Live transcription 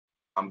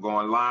I'm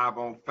going live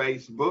on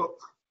Facebook.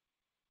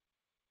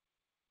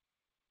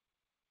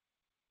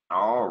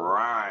 All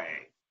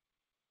right.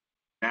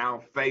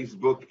 Now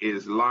Facebook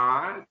is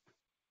live.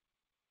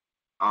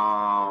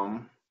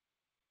 And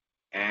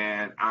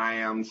I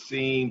am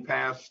seeing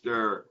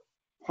Pastor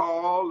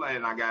Paul,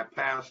 and I got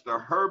Pastor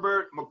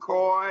Herbert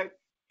McCoy,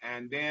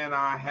 and then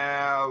I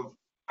have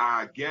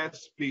our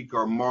guest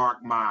speaker,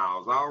 Mark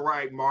Miles. All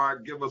right,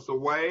 Mark, give us a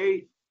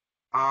wave.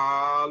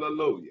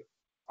 Hallelujah.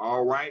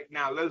 All right,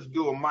 now let's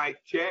do a mic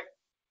check.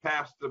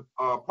 Pastor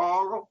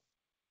Paul,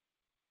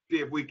 see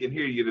if we can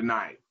hear you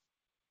tonight.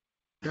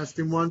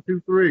 Testing 1, 2,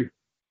 3.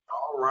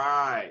 All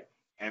right.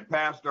 And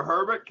Pastor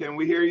Herbert, can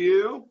we hear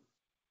you?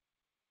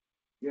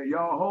 Yeah,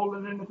 y'all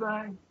holding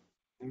anything?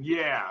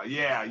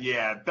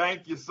 Yeah.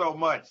 Thank you so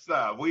much,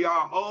 sir. We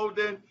are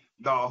holding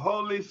the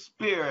Holy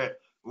Spirit.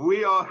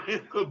 We are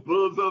in the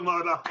bosom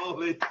of the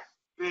Holy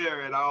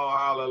Spirit. Oh,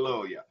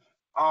 hallelujah.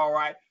 All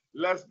right,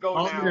 let's go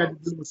all now. All he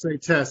had to do was say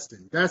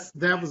testing.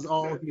 That was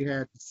all he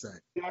had to say.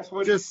 That's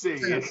what he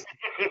said.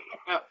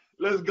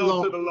 Let's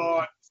go to the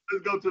Lord.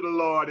 Let's go to the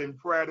Lord in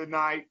prayer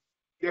tonight.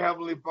 Dear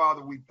Heavenly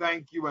Father, we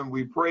thank you and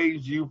we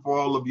praise you for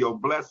all of your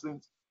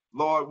blessings.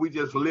 Lord, we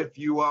just lift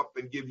you up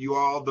and give you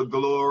all the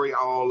glory,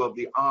 all of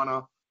the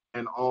honor,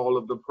 and all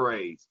of the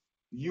praise.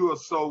 You are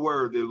so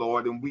worthy,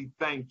 Lord, and we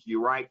thank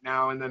you right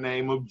now in the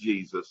name of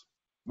Jesus.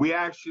 We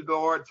ask you,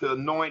 Lord, to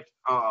anoint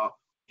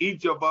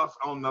each of us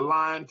on the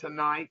line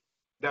tonight,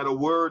 that a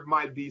word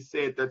might be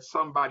said, that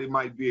somebody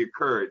might be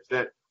encouraged,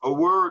 that a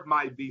word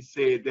might be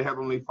said, the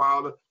Heavenly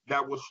Father,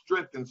 that will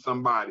strengthen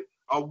somebody.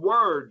 A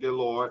word, dear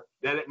Lord,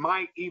 that it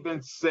might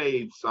even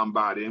save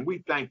somebody. And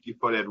we thank you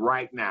for that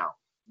right now.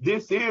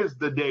 This is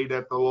the day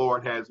that the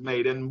Lord has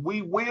made, and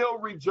we will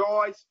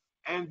rejoice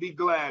and be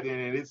glad in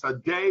it. It's a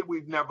day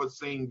we've never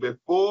seen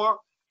before,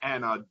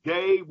 and a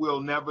day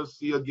we'll never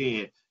see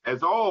again.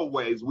 As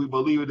always, we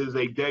believe it is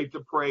a day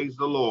to praise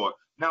the Lord.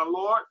 Now,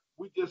 Lord,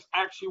 we just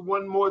ask you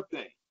one more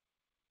thing.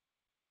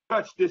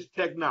 Touch this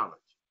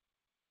technology.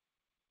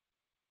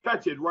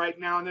 Touch it right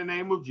now in the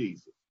name of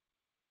Jesus,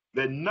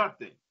 that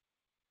nothing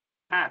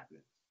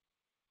happens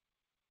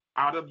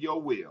out of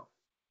your will.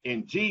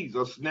 In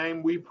Jesus'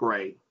 name we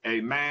pray,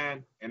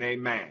 amen and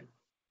amen.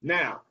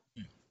 Now,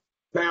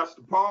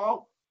 Pastor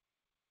Paul,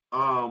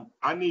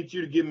 I need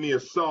you to give me a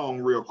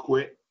song real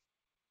quick.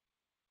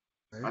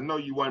 Okay. I know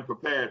you weren't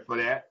prepared for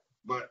that,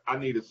 but I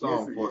need a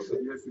song for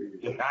you. Yes,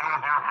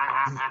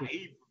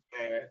 He's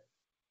prepared.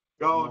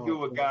 Go do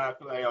what God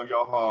play on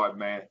your heart,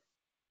 man.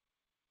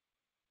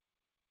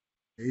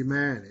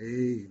 Amen.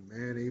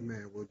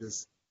 We'll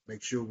just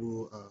make sure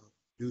we'll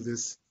do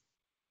this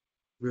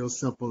real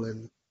simple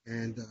and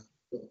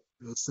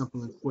real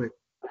simple and quick.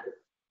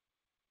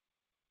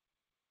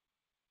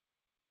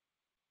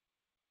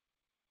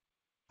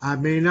 I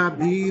may not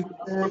be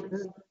there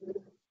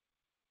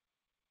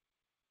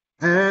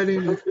at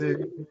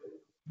anything,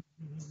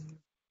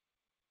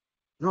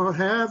 nor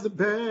have the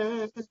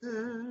best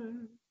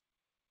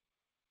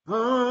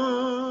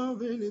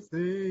of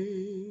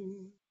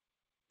anything.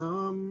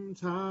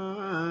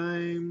 Sometimes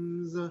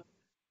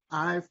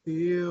I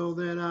feel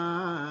that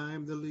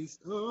I'm the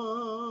least of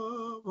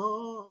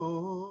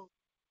all.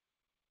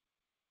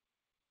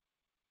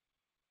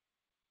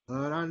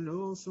 But I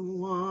know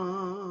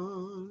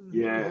someone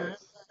who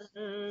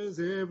has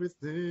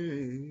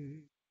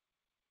everything.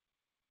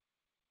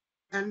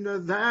 And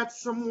that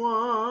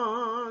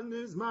someone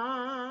is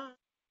my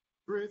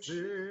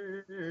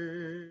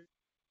everything.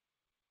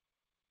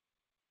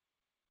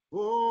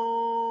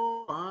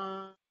 Oh,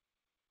 I'm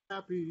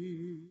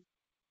happy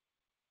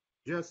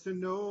just to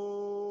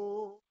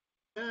know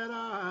that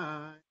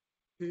I'm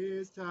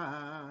his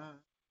child.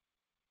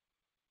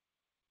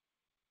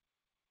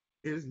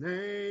 His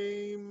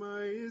name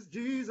is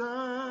Jesus,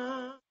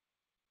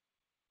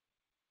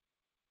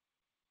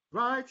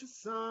 righteous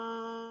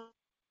Son,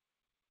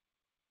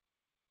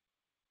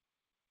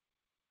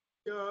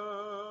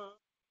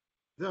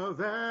 the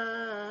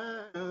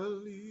valley.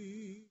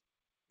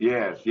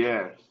 Yes.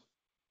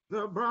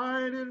 The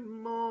bright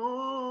and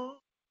morning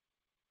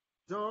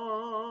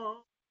star.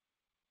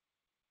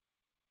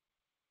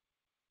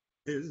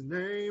 His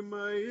name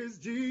is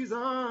Jesus,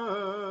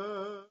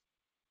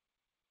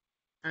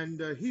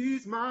 and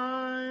he's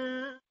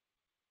my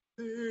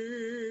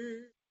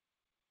everything.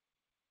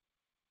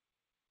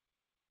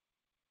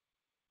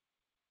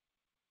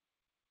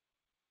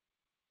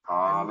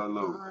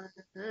 Hallelujah.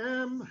 I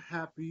am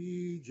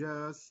happy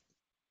just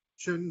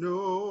to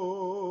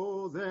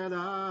know that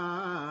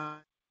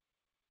I'm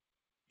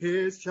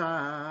his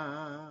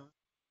child.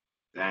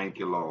 Thank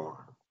you, Lord.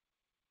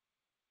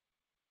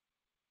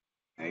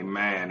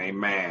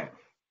 Amen.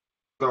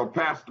 So,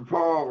 Pastor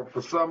Paul,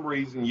 for some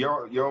reason,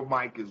 your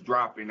mic is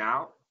dropping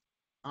out.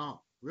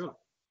 Oh, really?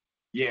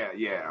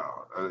 Yeah.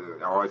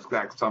 Or it's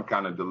got some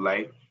kind of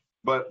delay.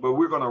 But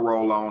we're going to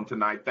roll on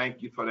tonight.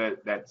 Thank you for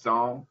that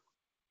song.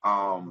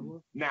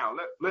 Now,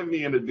 let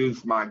me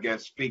introduce my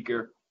guest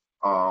speaker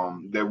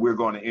that we're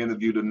going to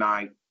interview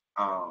tonight.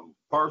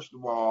 First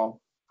of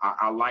all,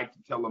 I like to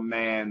tell a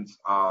man's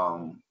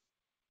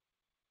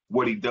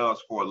what he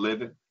does for a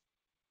living.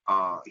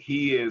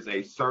 He is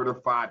a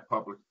certified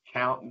public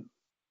accountant,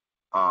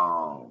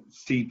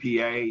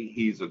 CPA.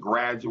 He's a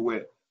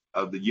graduate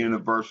of the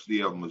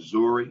University of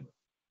Missouri,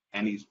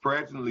 and he's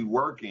presently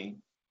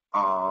working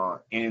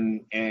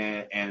in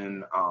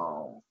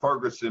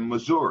Ferguson,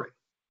 Missouri,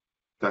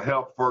 to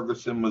help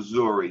Ferguson,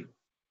 Missouri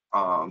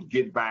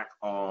get back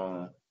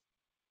on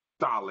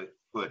solid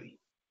footing.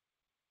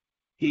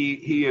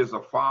 He is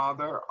a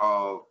father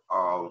of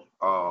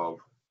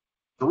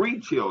 3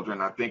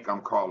 children. I think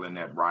I'm calling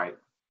that right.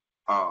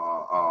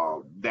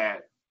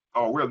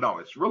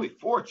 It's really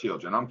 4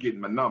 children. I'm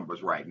getting my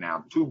numbers right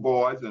now. 2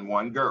 boys and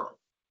 1 girl.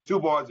 2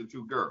 boys and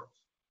 2 girls.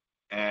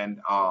 And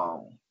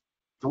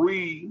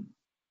 3,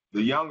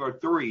 the younger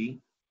 3,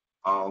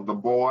 the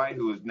boy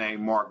who is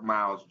named Mark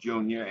Miles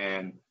Jr.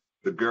 and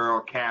the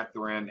girl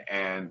Catherine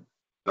and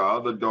the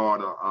other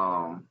daughter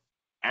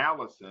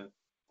Allison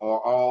are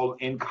all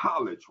in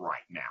college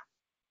right now.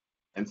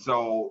 And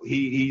so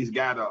he's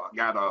got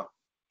a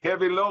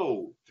heavy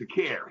load to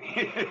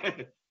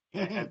carry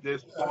at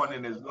this point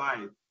in his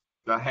life,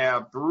 to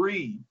have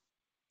 3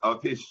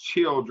 of his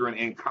children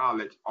in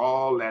college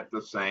all at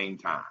the same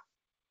time.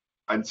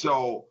 And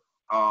so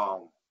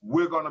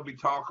we're going to be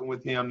talking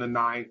with him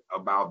tonight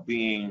about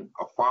being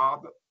a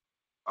father.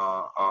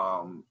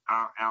 I'll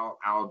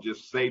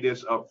just say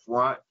this up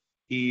front.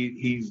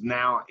 He's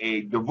now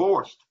a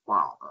divorced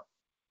father.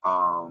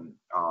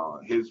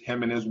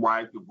 Him and his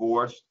wife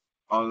divorced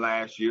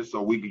last year,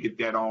 so we could get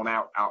that on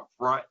out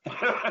front.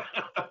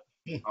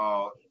 He's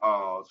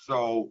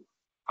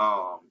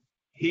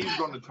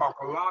going to talk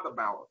a lot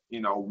about,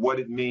 what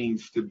it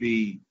means to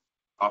be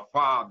a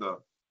father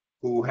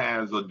who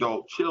has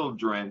adult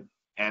children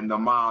and the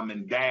mom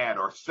and dad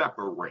are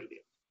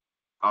separated.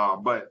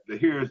 But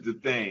here's the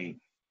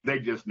thing. They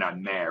just not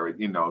married,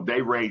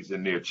 they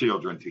raising their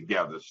children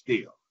together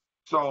still.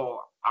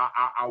 So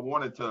I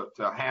wanted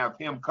to have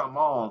him come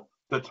on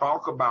to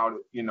talk about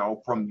it,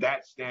 from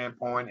that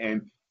standpoint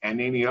and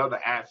any other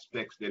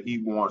aspects that he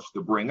wants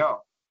to bring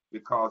up,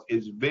 because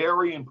it's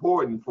very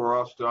important for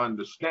us to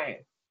understand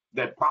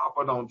that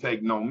Papa don't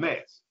take no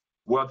mess,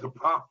 whether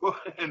Papa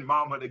and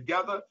Mama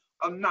together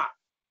or not.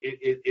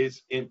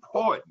 It's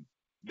important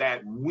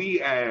that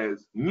we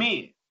as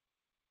men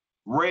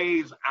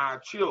raise our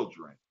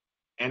children,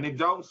 and it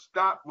don't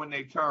stop when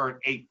they turn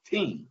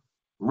 18.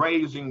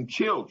 Raising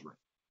children,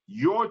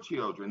 your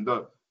children,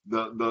 the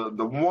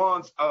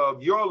ones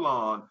of your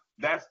lawn,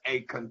 that's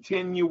a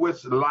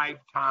continuous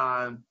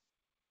lifetime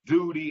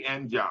duty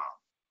and job.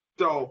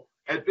 So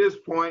at this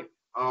point,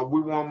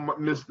 we want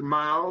Mr.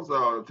 Miles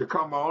to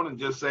come on and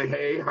just say,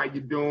 hey, how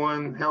you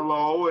doing?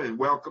 Hello, and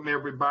welcome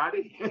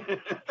everybody.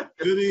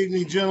 Good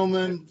evening,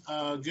 gentlemen.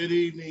 Good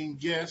evening,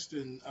 guests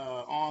and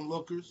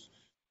onlookers.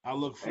 I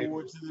look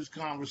forward to this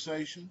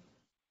conversation.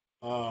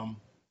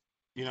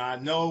 I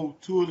know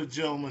 2 of the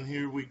gentlemen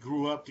here, we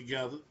grew up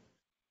together.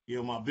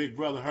 My big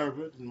brother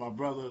Herbert and my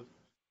brother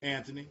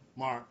Anthony,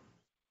 Mark.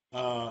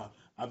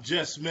 I've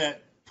just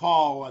met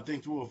Paul, I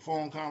think, through a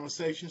phone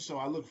conversation, so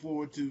I look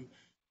forward to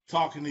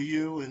talking to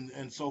you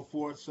and so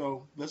forth.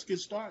 So let's get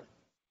started.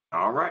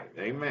 All right.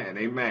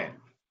 Amen.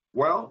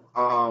 Well,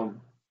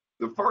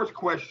 the first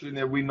question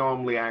that we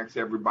normally ask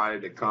everybody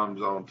that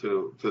comes on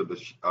to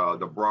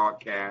the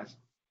broadcast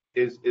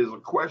is a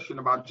question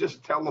about,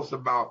 just tell us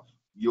about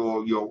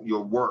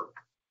your work.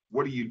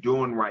 What are you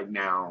doing right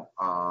now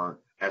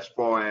as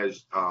far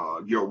as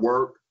your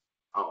work,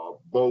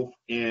 both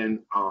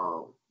in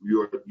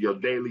your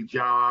daily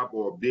job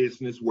or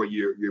business where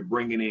you're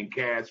bringing in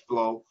cash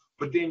flow,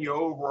 but then your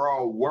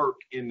overall work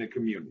in the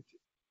community?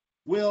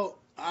 Well,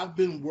 I've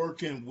been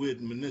working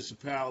with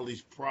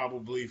municipalities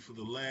probably for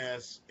the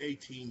last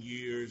 18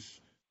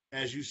 years.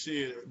 As you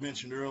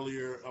mentioned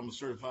earlier, I'm a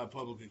certified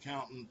public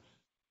accountant.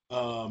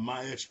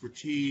 My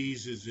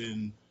expertise is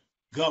in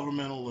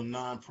governmental and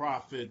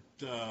nonprofit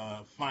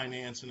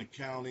finance and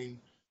accounting.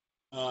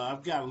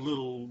 I've got a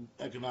little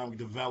economic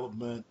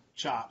development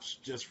chops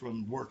just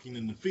from working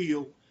in the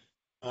field.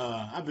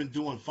 I've been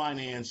doing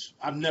finance.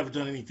 I've never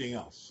done anything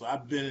else. So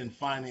I've been in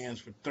finance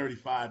for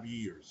 35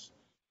 years.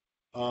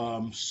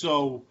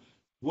 So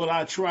what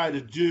I try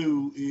to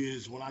do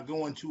is, when I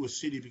go into a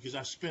city, because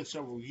I spent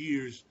several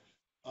years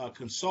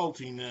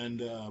consulting,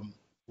 and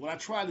what I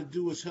try to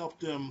do is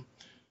help them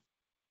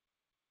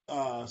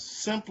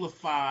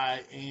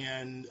simplify,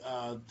 and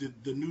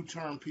the new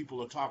term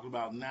people are talking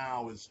about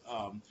now is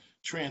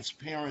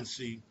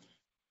transparency,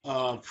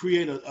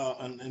 create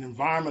an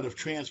environment of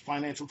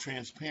financial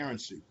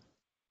transparency.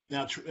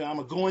 Now, I'm going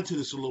to go into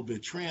this a little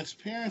bit.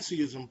 Transparency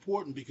is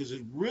important because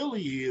it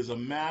really is a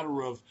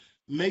matter of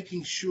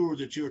making sure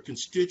that your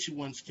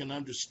constituents can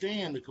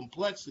understand the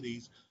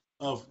complexities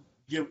of,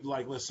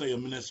 like, let's say, a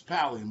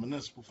municipality,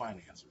 municipal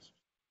finances.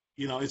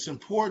 It's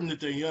important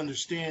that they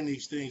understand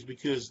these things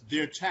because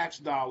their tax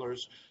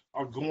dollars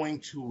are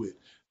going to it.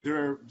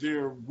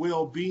 Their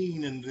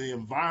well-being and the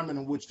environment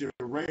in which they're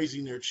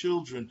raising their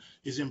children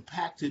is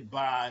impacted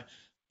by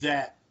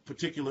that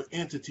particular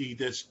entity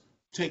that's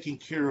taking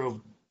care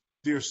of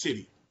their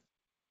city.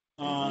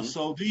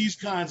 So these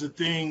kinds of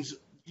things,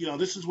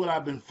 this is what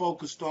I've been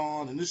focused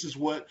on, and this is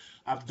what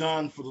I've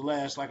done for the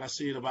last, like I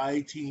said, about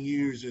 18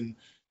 years. And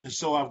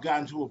so I've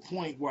gotten to a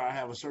point where I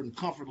have a certain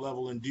comfort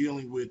level in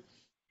dealing with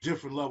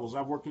different levels.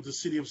 I've worked with the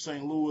city of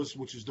St. Louis,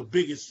 which is the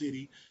biggest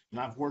city, and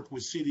I've worked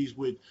with cities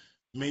with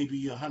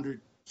maybe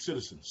 100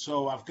 citizens.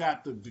 So I've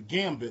got the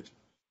gambit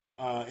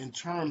in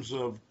terms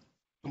of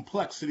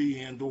complexity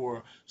and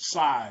or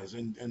size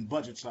and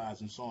budget size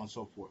and so on and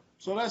so forth.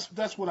 So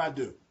that's what I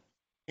do.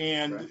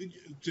 And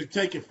to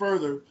take it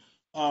further,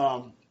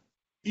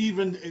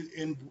 even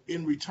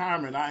in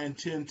retirement, I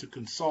intend to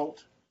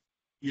consult,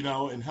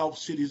 and help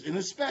cities, and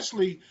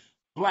especially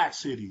black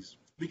cities,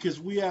 because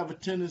we have a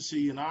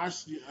tendency in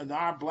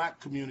our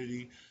black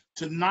community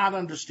to not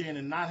understand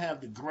and not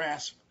have the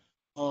grasp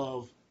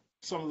of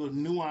some of the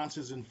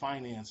nuances in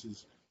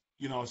finances,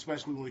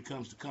 especially when it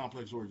comes to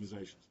complex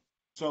organizations.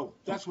 So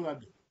that's what I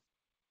do.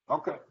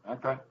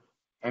 Okay.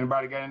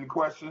 Anybody got any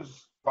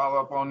questions? Follow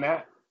up on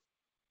that?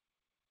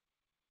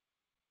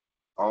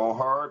 Oh,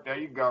 Herb, there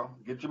you go.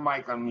 Get your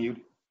mic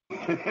unmuted.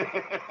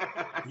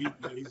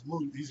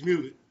 He's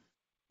muted.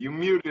 You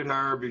muted,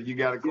 Herb, if you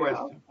got a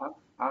question.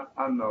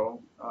 I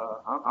know.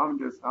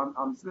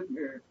 I'm sitting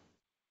here.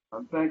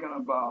 I'm thinking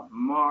about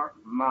Mark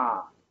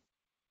Ma.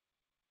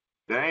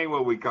 That ain't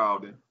what we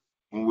called him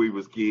when we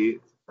was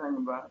kids.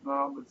 Thinking about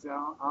no, but see,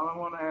 I don't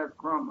want to ask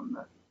Crumble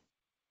nothing.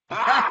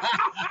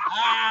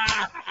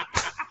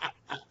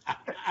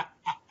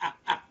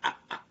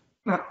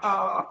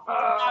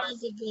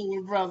 That's a good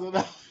one,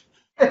 brother.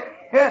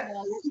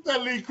 You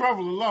better leave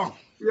Crumble alone.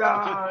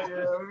 Yeah,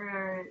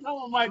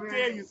 Someone might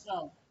tell you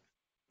something.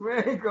 We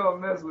ain't gonna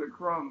mess with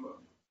Crumble.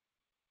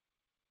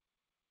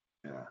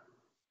 Yeah.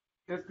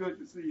 It's good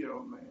to see you,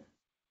 old man.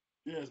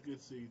 Yeah, it's good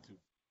to see you too.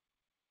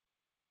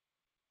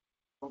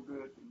 So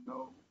good to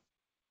know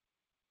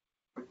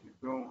what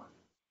you're doing.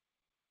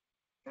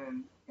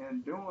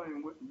 And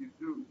doing what you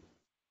do,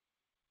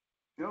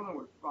 dealing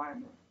with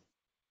finance.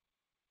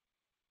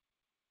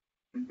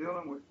 And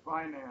dealing with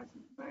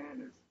finances,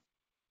 man,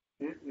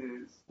 it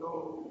is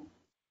so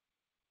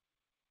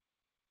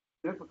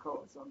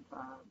difficult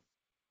sometimes,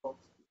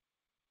 folks,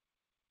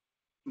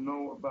 to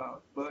know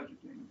about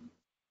budgeting,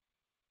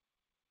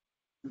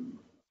 to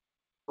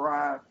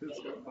thrive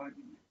fiscal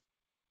budgeting.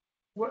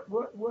 What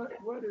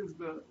is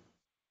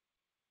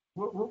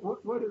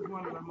what is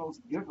one of the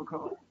most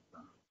difficult?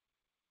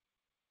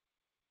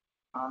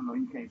 I don't know.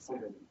 You can't say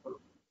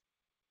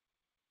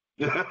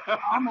that.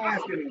 I'm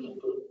asking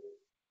you.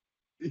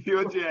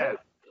 You're jazz.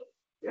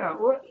 Yeah.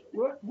 What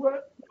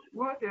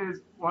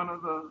is one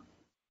of the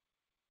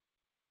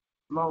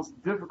most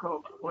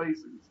difficult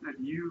places that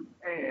you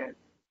had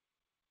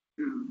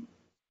to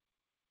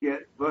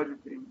get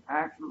budgeting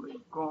actually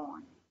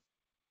going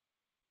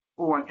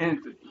for an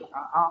entity?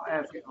 I'll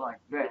ask it like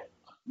that,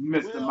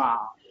 Mr.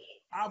 Miles.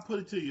 I'll put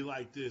it to you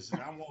like this,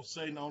 and I won't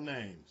say no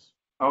names.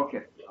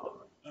 Okay.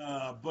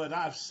 But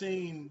I've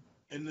seen,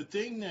 and the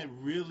thing that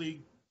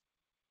really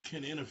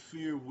can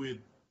interfere with,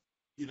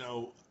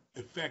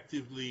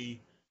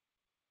 effectively,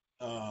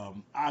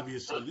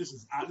 obviously, this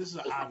is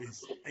an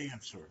obvious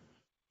answer.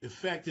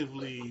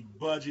 Effectively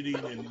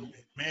budgeting and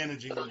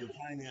managing your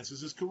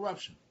finances is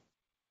corruption.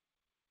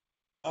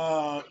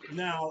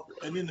 Now,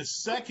 and then the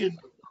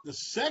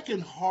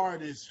second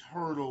hardest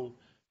hurdle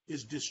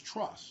is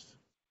distrust.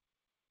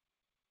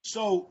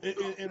 So,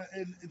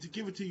 and to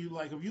give it to you,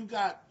 like if you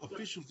got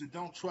officials that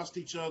don't trust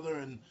each other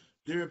and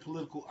they're at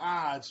political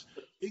odds,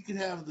 it can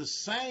have the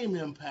same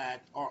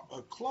impact or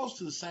close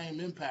to the same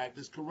impact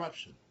as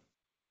corruption.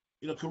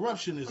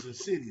 Corruption is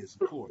insidious,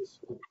 of course,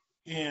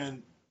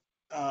 and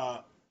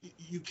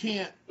you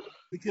can't,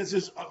 because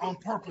it's on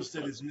purpose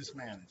that it's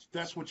mismanaged.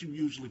 That's what you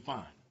usually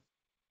find.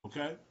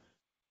 Okay.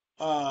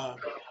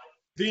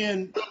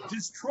 Then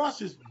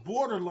distrust is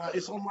borderline.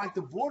 It's on like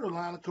the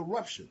borderline of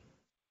corruption,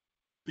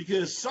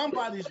 because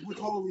somebody's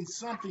withholding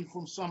something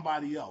from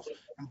somebody else,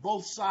 and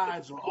both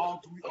sides or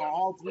all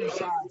three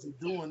sides are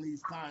doing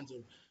these kinds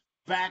of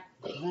back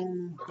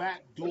room,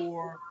 back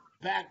door,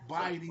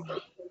 backbiting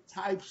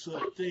types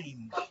of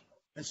things,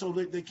 and so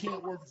they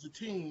can't work as a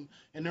team,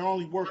 and they're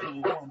only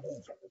working with one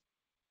budget.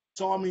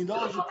 So I mean,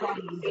 those are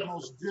probably the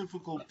most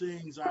difficult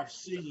things I've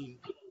seen,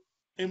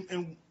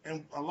 and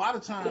a lot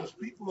of times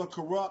people are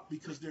corrupt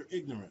because they're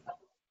ignorant.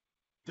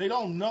 They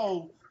don't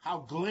know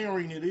how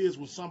glaring it is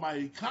when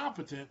somebody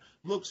competent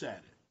looks at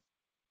it.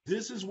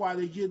 This is why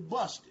they get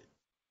busted.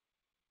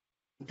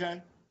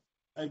 Okay?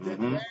 Did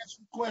I ask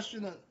you a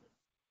question?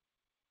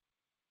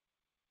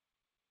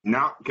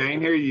 No,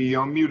 can't hear you.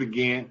 You're on mute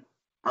again.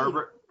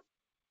 Herbert?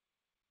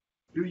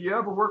 Do you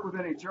ever work with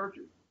any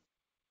churches?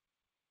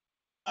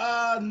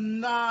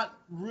 Not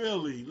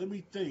really. Let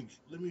me think.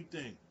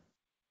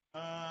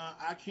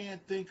 I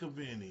can't think of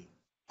any.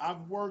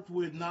 I've worked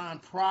with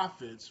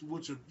nonprofits,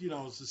 which are,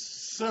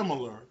 it's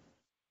similar,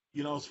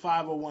 it's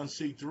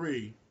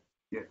 501c3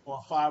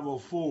 or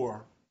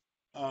 504.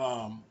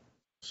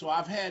 So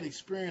I've had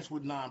experience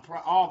with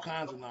all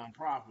kinds of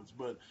nonprofits,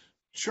 but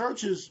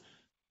churches,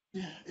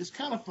 Yeah, it's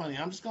kind of funny.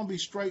 I'm just gonna be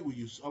straight with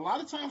you. A lot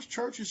of times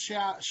churches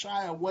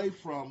shy away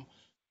from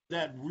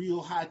that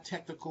real high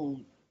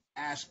technical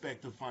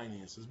aspect of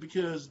finances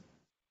because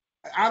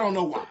I don't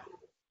know why.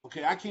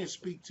 Okay, I can't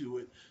speak to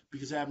it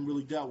because I haven't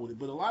really dealt with it.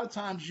 But a lot of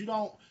times you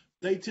don't.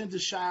 They tend to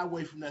shy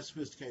away from that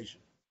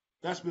sophistication.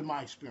 That's been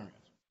my experience.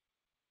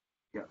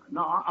 Yeah.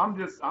 No, I'm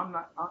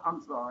not,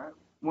 I'm sorry.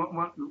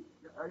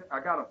 I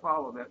got to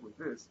follow that with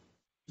this.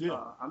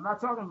 Yeah. I'm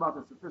not talking about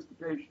the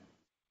sophistication.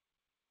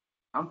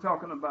 I'm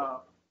talking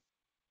about,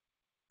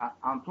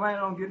 I'm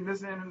planning on getting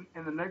this in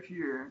the next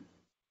year.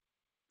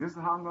 This is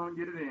how I'm going to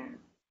get it in.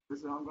 This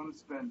is how I'm going to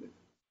spend it.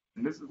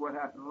 And this is what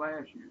happened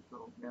last year.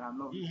 So, and I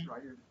know this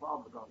right here is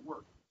probably going to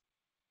work.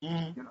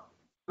 Mm-hmm. You know.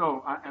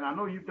 So, and I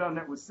know you've done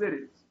that with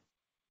cities.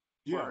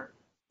 Yeah.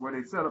 Where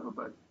they set up a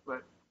budget.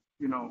 But,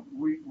 you know,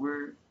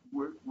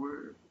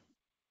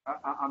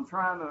 I'm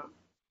trying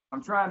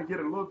to get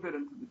a little bit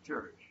into the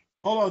church.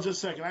 Hold on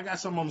just a second. I got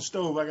something on the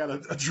stove I got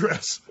to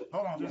address.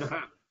 Hold on just a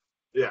second.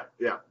 Yeah.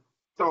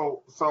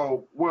 So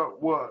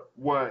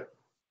what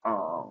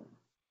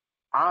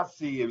I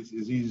see is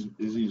he's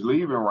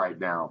leaving right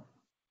now.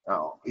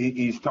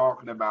 He's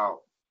talking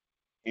about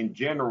in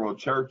general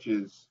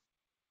churches.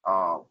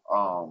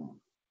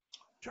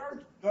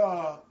 Church,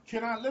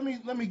 can I let me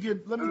go back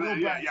to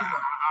that.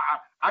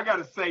 I got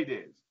to say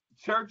this.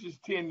 Churches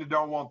tend to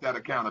don't want that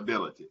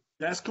accountability.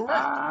 That's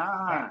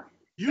correct.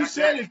 You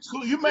said it.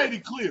 You made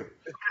it clear.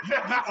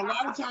 A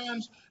lot of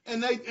times,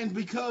 and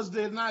because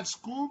they're not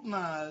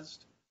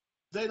scrutinized,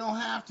 they don't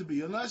have to be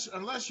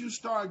unless you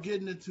start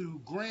getting into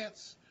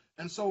grants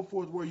and so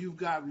forth, where you've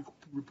got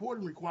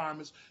reporting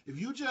requirements. If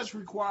you just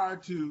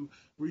required to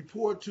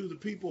report to the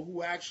people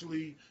who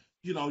actually,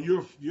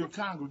 your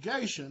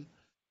congregation,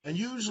 and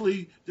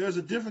usually there's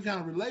a different kind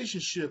of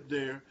relationship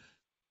there.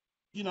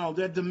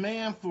 That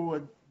demand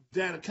for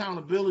that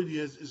accountability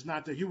is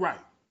not there. You're right.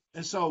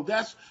 And so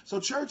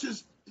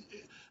churches,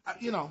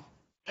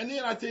 and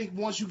then I think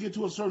once you get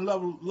to a certain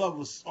level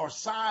or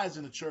size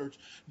in the church,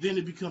 then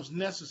it becomes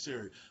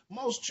necessary.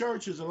 Most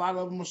churches, a lot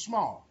of them are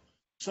small.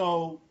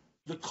 So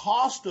the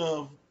cost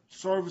of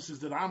services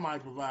that I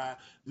might provide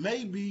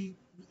may be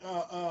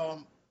a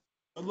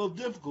little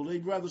difficult.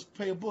 They'd rather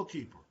pay a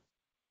bookkeeper,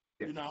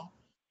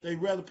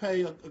 They'd rather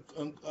pay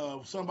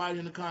somebody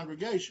in the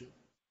congregation,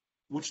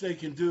 which they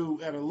can do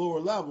at a lower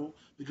level,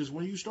 because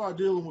when you start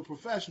dealing with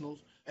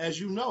professionals, as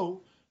you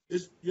know,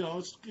 it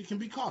can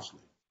be costly,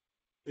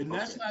 and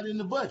that's not in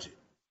the budget.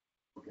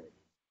 Okay.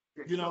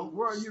 So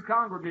where are you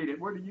congregated?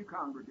 Where do you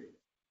congregate?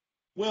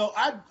 Well,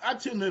 I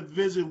tend to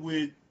visit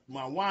with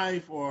my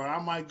wife, or I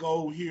might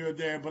go here or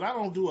there, but I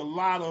don't do a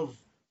lot of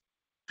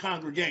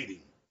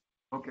congregating.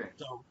 Okay.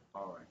 So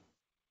all right.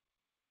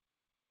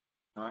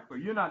 But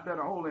you're not there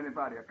to hold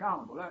anybody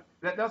accountable.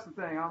 That's the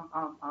thing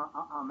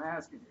I'm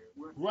asking here.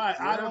 Right.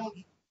 I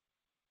don't.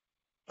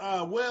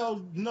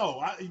 Well,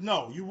 no.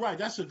 You're right.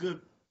 That's a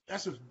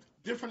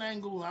different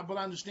angle, but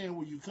I understand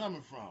where you're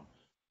coming from.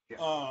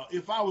 Yeah.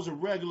 If I was a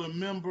regular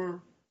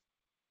member,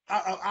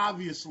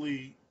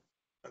 obviously,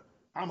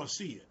 I'm gonna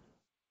see it.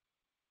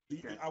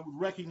 Okay. I would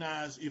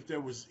recognize if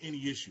there was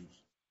any issues,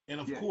 and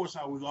of course,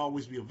 I would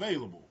always be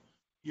available.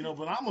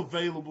 But I'm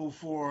available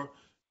for.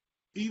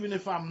 Even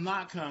if I'm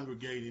not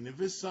congregating,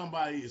 if it's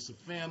somebody, it's a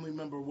family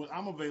member,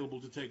 I'm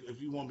available to take. If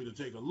you want me to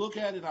take a look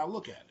at it, I'll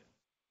look at it.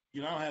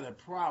 I don't have that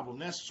problem.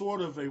 That's sort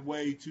of a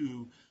way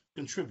to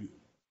contribute.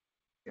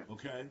 Yeah.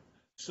 Okay.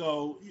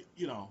 So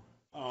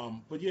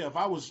but yeah, if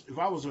I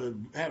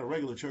had a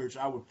regular church,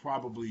 I would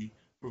probably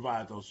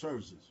provide those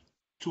services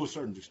to a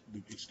certain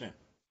extent.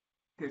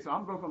 Okay, so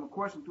I'm going from a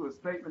question to a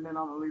statement, then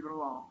I'm gonna leave it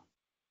alone.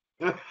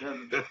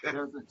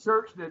 There's a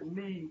church that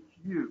needs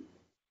you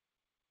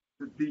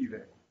to be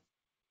there.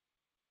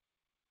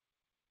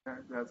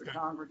 There's a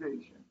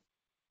congregation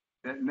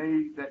that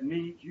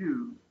needs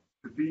you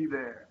to be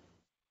there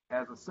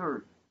as a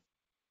servant.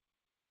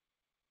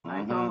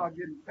 I ain't talking about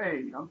getting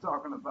paid. I'm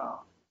talking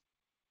about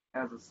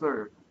as a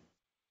servant.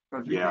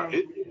 Because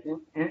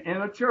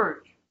in a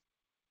church,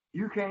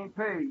 you can't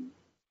pay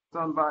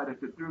somebody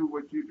to do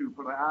what you do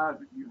for the eyes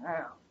that you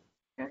have.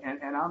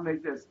 And I'll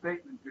make that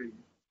statement to you.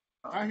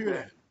 I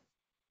hear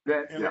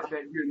that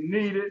you're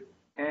needed.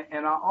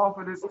 And I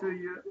offer this to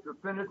you to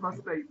finish my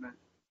statement.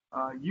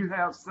 You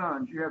have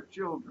sons, you have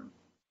children,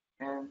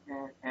 and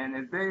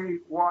as they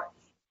watch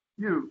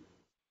you,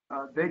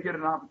 they get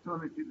an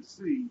opportunity to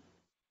see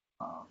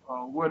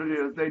what it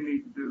is they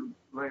need to do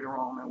later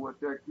on and what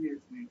their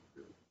kids need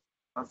to do.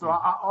 So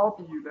I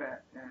offer you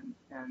that,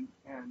 and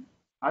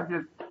I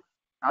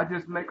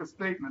just make a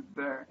statement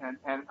there,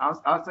 and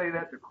I'll say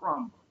that to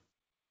Crumble.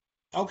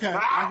 Okay,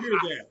 I hear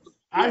that.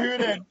 I hear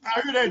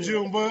that,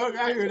 Junebug.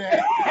 I hear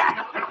that.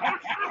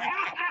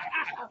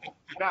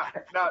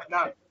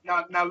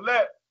 Now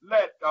let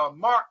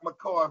Mark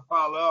McCoy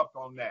follow up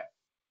on that.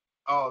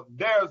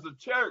 There's a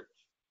church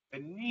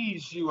that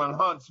needs you in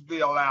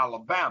Huntsville,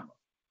 Alabama.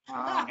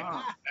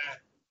 Uh-huh.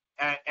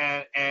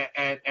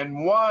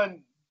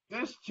 and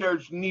this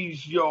church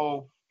needs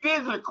your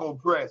physical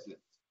presence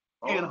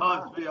in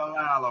Huntsville,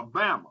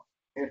 Alabama.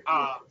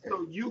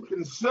 so you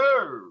can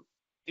serve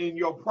in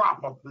your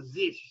proper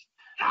position.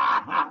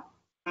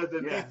 As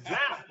an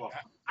example.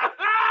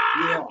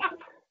 Yeah.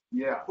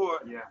 Yeah. for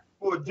Yeah.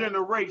 for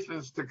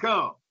generations to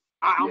come.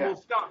 I'm Yeah.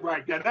 gonna stop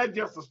right there. That's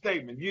just a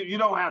statement. You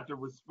don't have to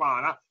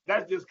respond.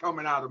 That's just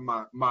coming out of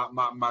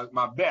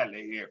my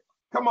belly here.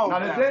 Come on, Now,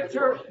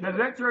 Pastor. does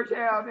that church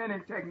have any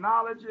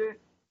technology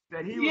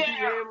that he would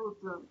Yeah, be able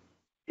to?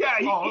 yeah,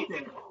 Oh,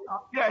 okay.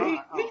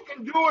 he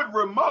can do it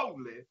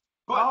remotely,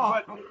 but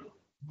Oh, but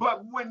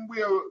but when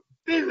we're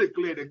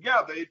physically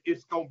together,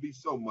 it's gonna be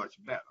so much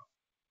better.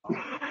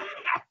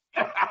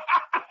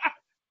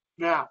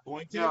 now,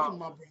 Point now, taken,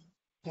 my brother.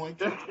 Point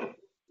taken.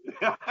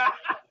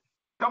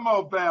 come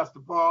on, Pastor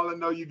Paul. I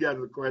know you got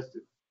a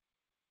question.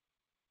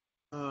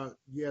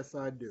 Yes,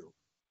 I do.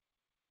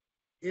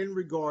 In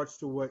regards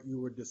to what we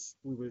were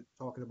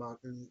talking about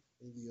in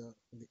the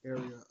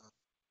area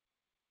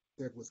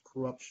that was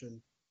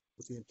corruption,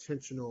 was the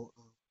intentional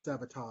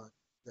sabotage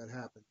that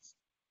happens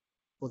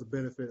for the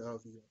benefit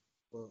of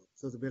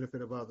the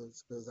benefit of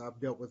others, because I've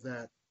dealt with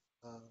that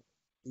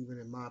even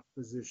in my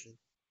position.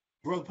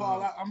 Brother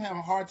Paul, I'm having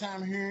a hard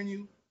time hearing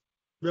you.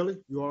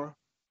 Really, you are?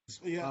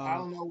 Yeah, I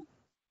don't know.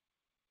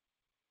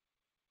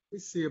 Let me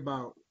see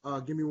about.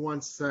 Give me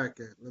 1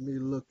 second. Let me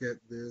look at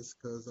this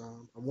because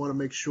I want to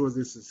make sure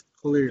this is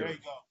clear. There you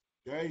go.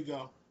 There you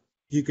go.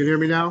 You can hear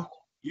me now?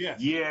 Yes.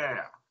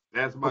 Yeah,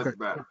 that's much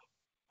better.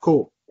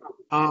 Cool.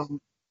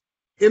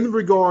 In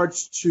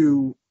regards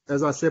to,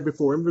 as I said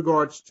before, in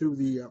regards to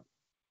the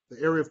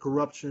area of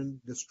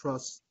corruption,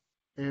 distrust,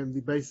 and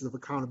the basis of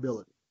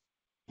accountability.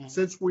 Mm-hmm.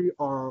 Since we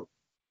are,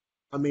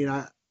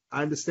 I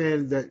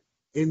understand that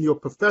in your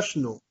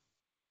professional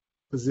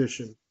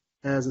position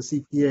as a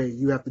CPA,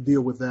 you have to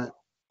deal with that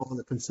on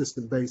a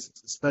consistent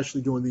basis,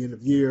 especially during the end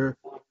of year,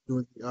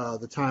 during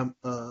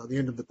the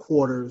end of the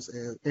quarters,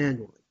 and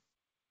annually.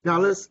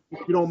 Now, if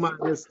you don't mind,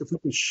 if we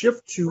can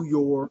shift to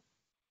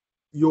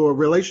your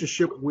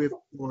relationship with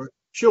your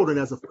children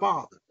as a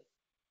father.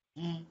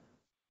 Mm-hmm.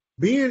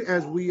 Being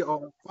as we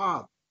are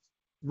fathers,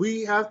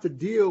 we have to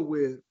deal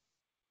with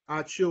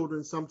our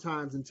children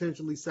sometimes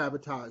intentionally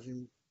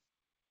sabotaging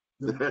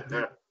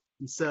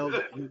themselves,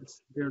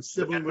 their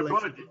sibling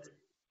relationships,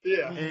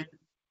 and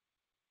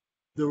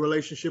the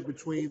relationship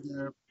between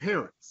their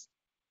parents,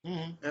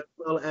 mm-hmm.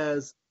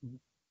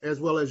 as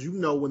well as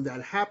when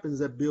that happens,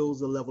 that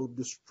builds a level of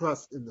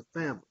distrust in the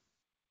family.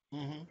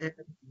 Mm-hmm. And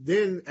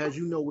then, as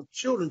you know, with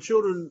children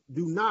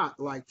do not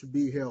like to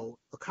be held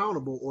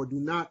accountable or do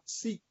not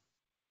see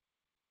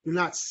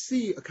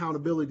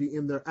accountability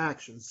in their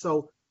actions.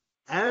 So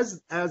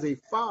as a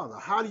father,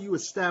 how do you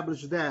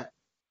establish that?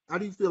 How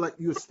do you feel like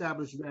you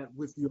establish that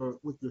with your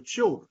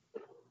children?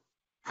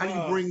 How do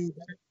you bring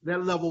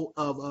that level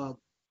of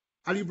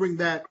how do you bring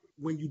that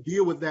when you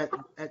deal with that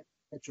at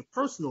your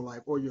personal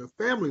life or your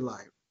family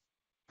life?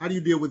 How do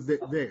you deal with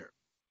it there?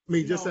 I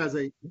mean, just as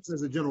a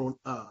general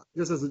a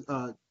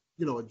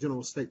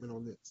general statement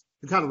on this,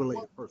 to kind of relate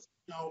it first.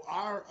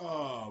 Our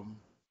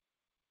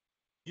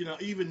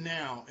even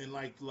now, and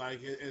like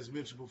as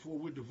mentioned before,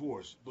 we're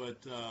divorced, but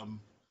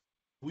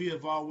we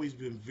have always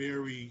been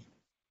very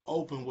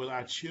open with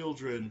our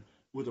children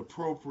with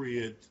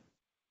appropriate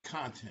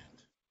content.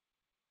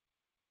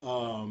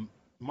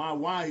 My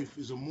wife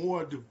is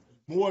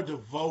more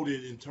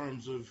devoted in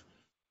terms of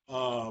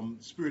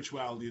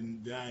spirituality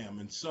than I am,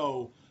 and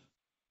so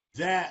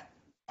that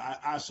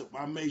I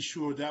made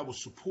sure that was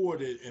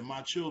supported, and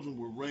my children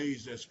were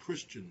raised as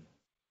Christian.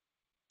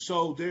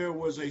 So there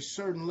was a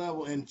certain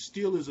level, and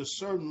still is a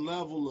certain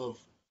level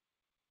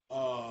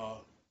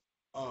of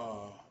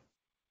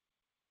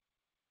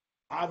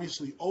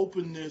obviously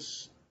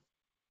openness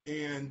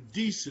and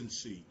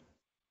decency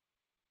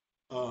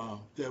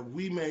that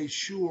we made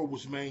sure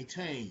was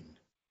maintained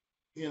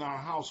in our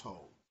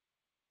household.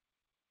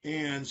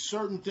 And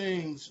certain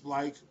things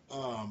like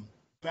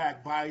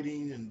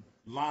backbiting and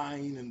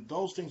lying, and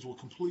those things were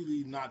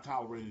completely not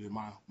tolerated in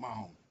my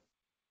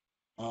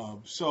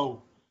home.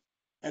 So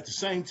at the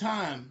same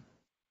time,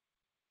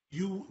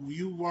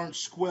 you weren't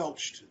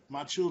squelched.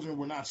 My children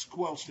were not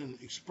squelched in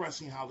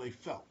expressing how they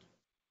felt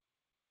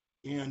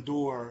and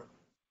or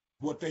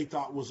what they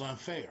thought was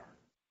unfair.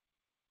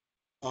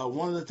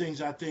 One of the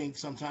things I think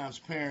sometimes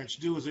parents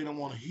do is they don't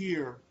want to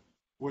hear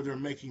where they're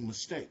making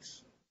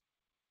mistakes.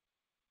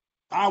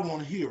 I want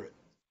to hear it.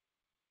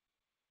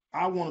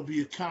 I want to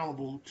be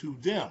accountable to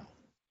them.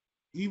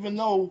 Even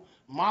though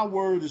my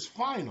word is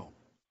final,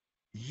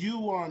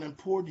 you are an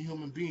important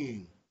human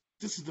being.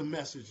 This is the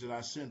message that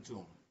I sent to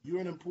them. You're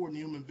an important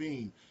human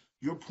being.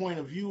 Your point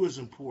of view is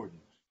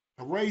important.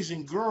 And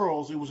raising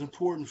girls, it was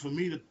important for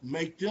me to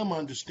make them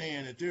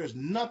understand that there's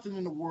nothing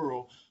in the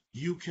world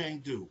you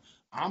can't do.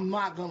 I'm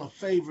not going to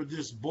favor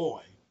this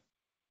boy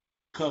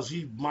because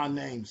he's my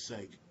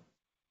namesake.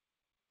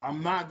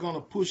 I'm not going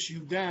to push you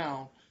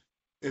down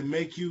and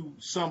make you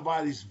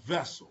somebody's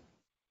vessel.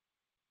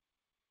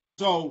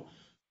 So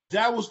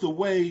that was the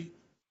way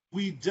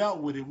we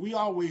dealt with it. We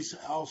always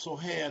also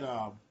had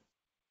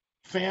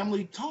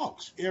family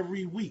talks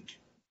every week.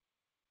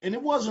 And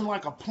it wasn't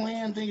like a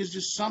planned thing. It's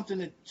just something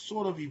that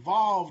sort of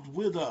evolved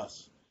with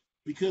us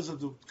because of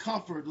the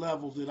comfort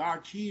level that our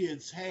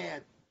kids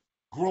had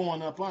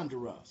growing up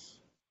under us.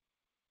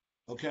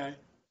 Okay?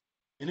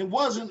 And it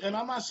wasn't, and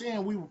I'm not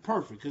saying we were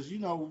perfect, because, you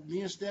know,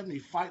 me and Stephanie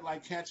fight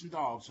like cats and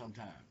dogs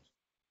sometimes.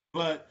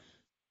 But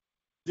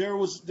there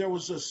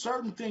was a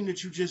certain thing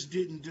that you just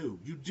didn't do.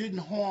 You didn't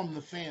harm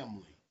the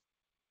family.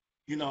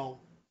 You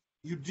know,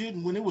 you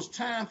didn't. When it was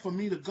time for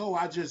me to go,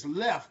 I just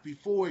left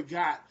before it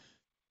got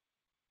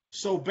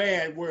so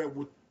bad where it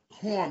would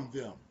harm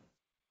them.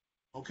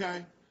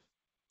 Okay?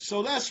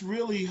 So that's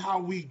really how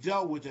we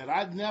dealt with it.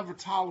 I never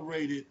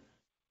tolerated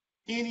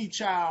any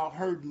child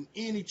hurting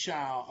any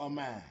child of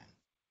mine,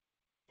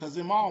 because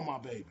they're all my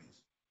babies.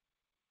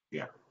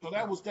 Yeah. So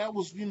that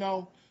was, you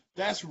know,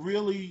 that's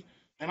really,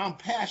 and I'm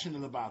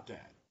passionate about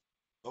that.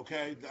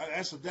 Okay?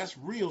 That's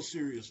real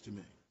serious to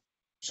me.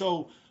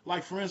 So,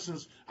 like, for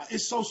instance,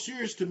 it's so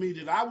serious to me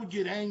that I would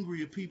get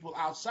angry at people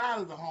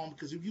outside of the home,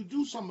 because if you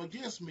do something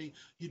against me,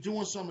 you're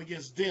doing something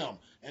against them,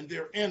 and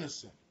they're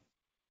innocent.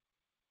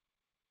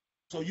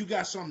 So you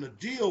got something to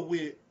deal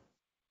with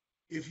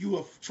if you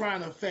are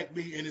trying to affect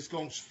me, and it's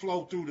going to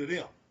flow through to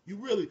them. You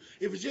really,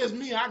 if it's just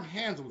me, I can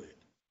handle it.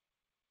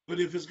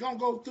 But if it's going to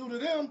go through to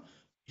them,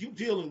 you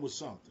dealing with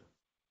something.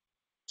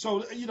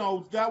 So, you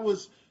know, that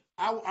was,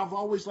 I've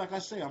always, like I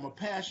say, I'm a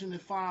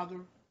passionate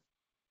father.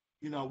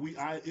 You know,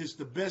 it's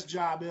the best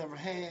job I ever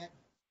had.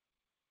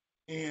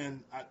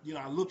 And,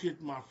 I look at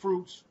my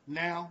fruits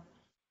now.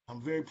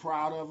 I'm very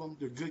proud of them.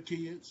 They're good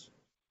kids.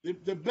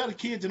 They're better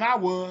kids than I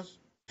was.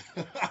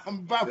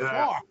 I'm by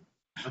far.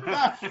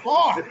 By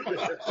far.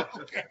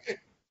 Okay.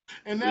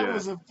 And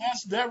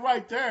that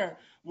right there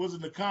was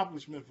an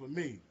accomplishment for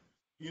me.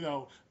 You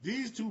know,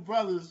 these two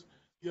brothers,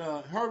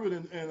 Herbert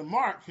and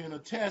Mark, can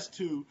attest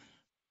to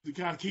the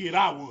kind of kid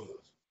I was.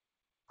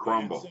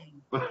 Crumble. So,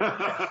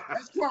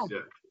 that's crumble.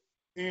 Yeah.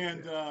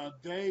 And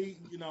they,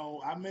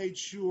 I made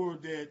sure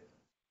that,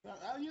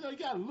 you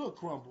got to look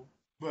crumble,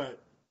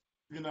 but,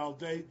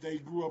 they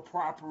grew up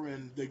proper,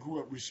 and they grew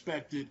up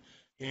respected,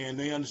 and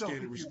they understand so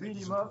the respect. Could you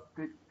beat him up?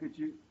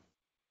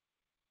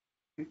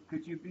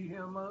 Could you beat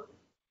him up?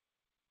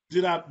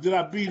 Did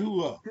I beat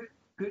who up?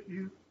 Could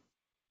you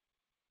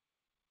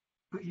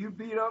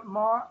beat up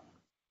Mark?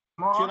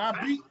 Can I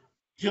beat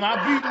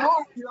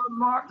Mark?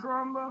 Mark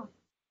Crumble?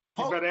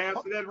 You better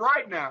answer that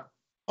right now.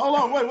 Hold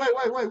on, wait.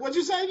 What'd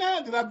you say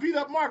now? Did I beat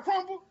up Mark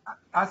Crumble?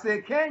 I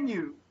said, can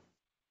you?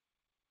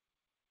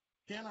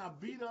 Can I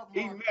beat up Mark?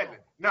 He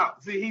meddling. No,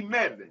 see, he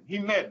meddling.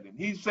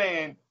 He's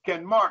saying,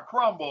 can Mark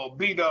Crumble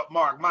beat up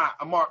Mark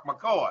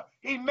McCoy?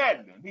 He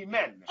meddling.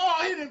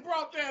 Oh, he didn't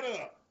brought that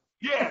up.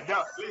 Yeah,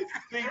 no, see.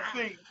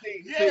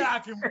 Yeah, I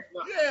can.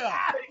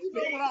 Yeah, you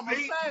know what I'm gonna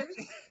say.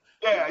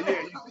 Yeah. I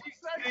think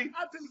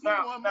he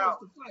wants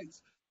to fight.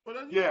 But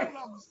you know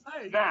what I'm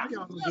saying. Now,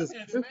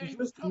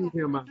 just mute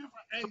him out.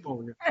 Come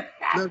on,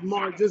 let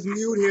Mark just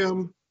mute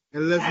him,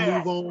 and let's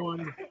move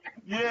on.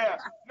 Yeah,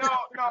 no.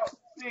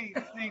 See,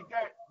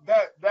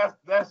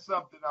 that's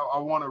something I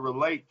want to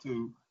relate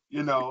to.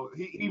 You know,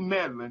 he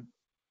meddling,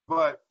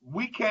 but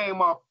we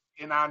came up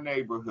in our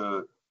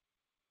neighborhood.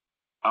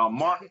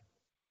 Mark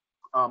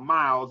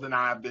Miles and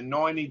I have been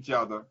knowing each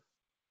other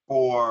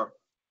for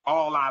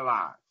all our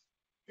lives.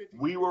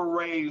 We were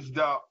raised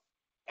up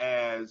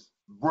as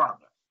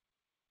brothers,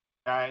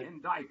 right?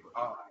 In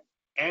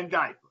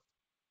diapers.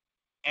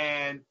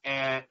 And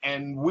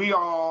we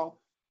all,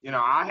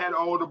 I had an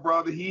older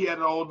brother, he had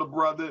an older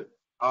brother,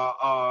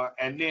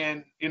 and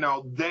then,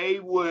 they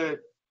would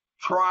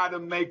try to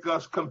make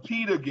us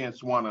compete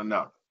against one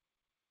another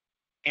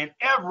in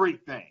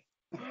everything.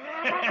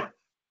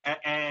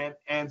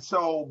 And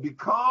so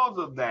because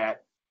of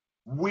that,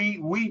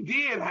 we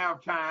did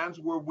have times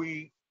where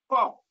we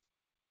fought,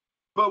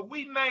 but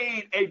we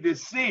made a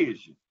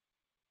decision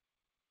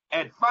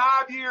at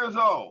 5 years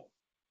old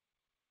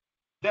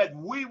that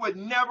we would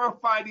never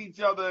fight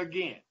each other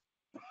again.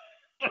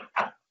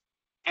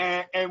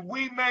 and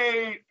we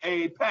made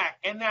a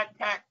pact, and that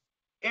pact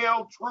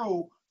held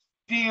true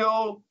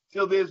still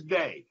to this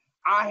day.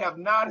 I have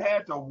not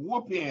had to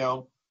whoop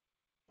him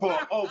for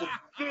over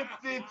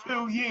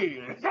 52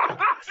 years.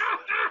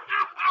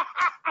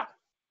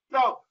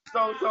 So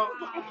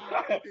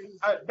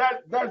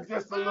that's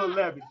just a little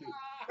levity.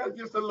 That's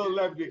just a little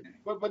levity.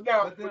 But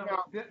now,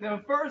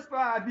 the first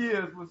 5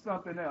 years was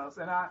something else,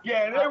 and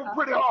they were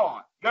pretty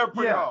hard. They were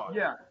pretty hard.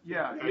 Yeah.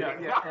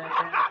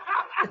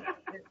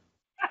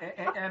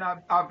 And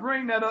I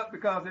bring that up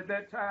because at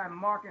that time,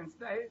 Mark and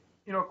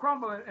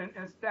Crumble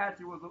and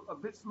stature was a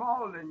bit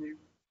smaller than you,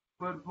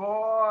 but boy,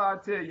 I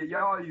tell you,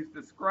 y'all used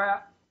to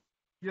scrap.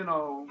 And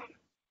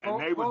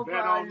they 4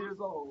 5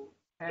 years old,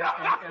 and as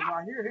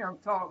I hear him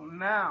talk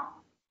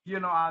now,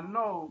 I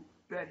know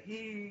that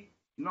he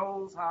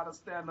knows how to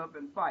stand up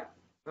and fight,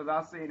 because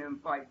I've seen him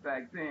fight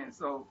back then.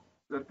 So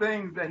the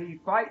things that he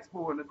fights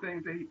for and the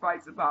things that he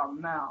fights about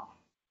now,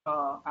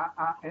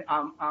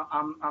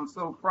 I'm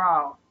so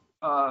proud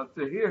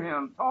to hear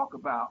him talk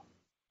about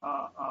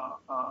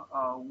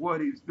what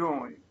he's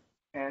doing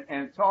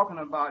and talking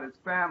about his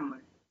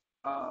family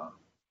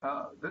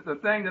The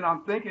thing that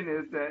I'm thinking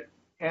is that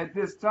at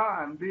this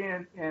time,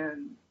 being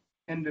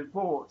in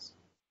divorce,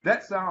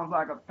 that sounds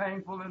like a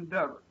painful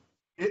endeavor.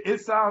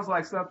 It sounds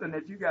like something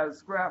that you got to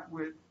scrap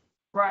with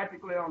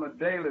practically on a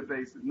daily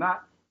basis,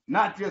 not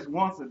just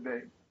once a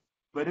day,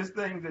 but it's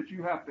things that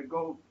you have to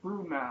go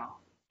through now.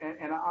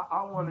 And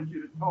I wanted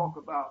you to talk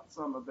about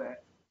some of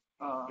that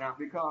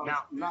because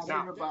not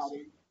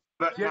everybody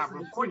but now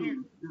gets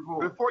into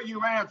divorce. before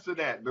you answer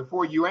that,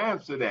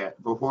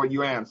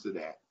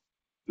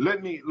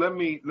 let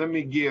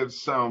me give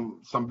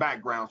some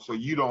background so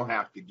you don't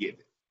have to give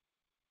it.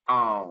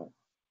 Um,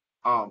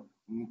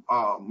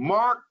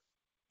 Mark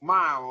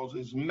Miles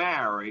is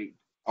married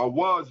or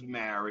was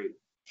married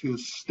to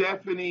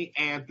Stephanie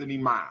Anthony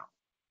Miles.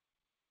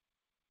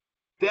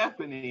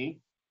 Stephanie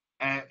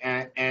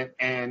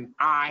and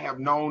I have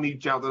known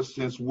each other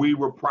since we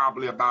were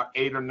probably about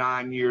 8 or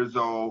 9 years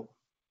old.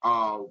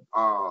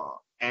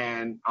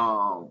 And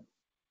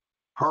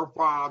her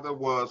father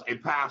was a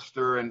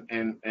pastor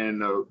and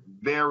a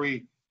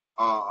very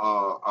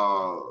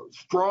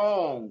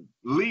strong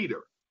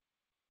leader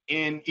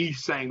in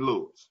East St.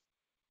 Louis.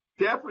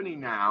 Stephanie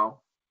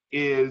now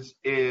is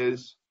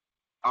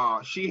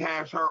she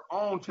has her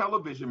own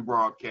television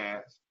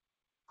broadcast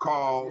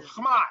called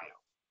Smile,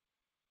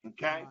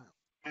 okay,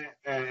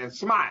 and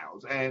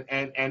Smiles,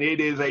 and it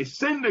is a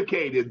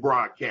syndicated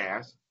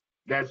broadcast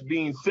that's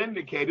being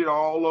syndicated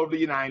all over the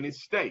United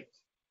States.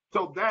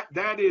 So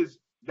that is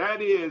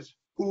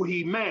who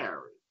he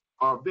married,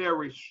 a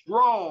very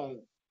strong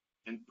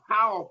and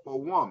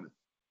powerful woman.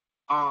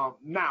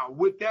 Now,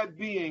 with that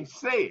being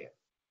said,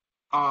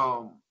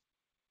 all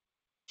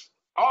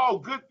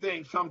good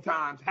things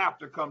sometimes have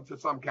to come to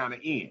some kind of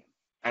end.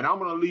 And I'm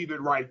going to leave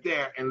it right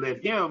there and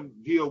let him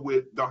deal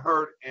with the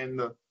hurt and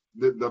the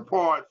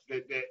parts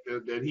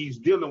that he's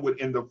dealing with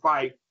in the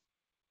fight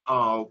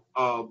of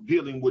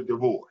dealing with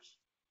divorce.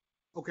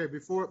 Okay,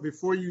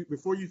 before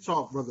you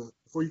talk, brother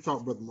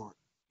Mark,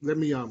 let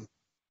me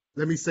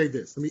say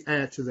this. Let me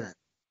add to that.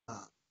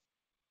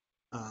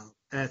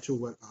 Add to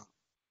what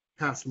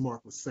Pastor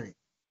Mark was saying.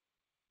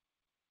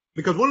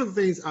 Because one of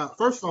the things,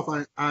 first off,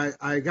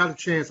 I got a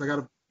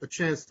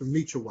chance to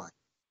meet your wife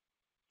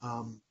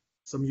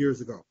some years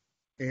ago,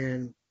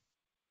 and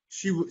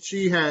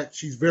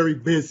she's very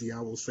busy. I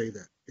will say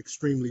that,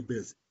 extremely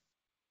busy.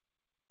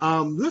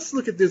 Let's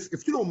look at this,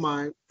 if you don't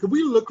mind. Could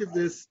we look at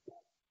this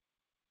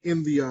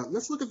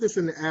let's look at this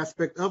in the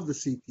aspect of the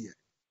CPA.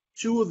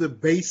 Two of the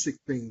basic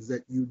things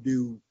that you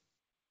do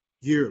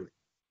yearly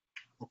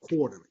or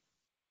quarterly.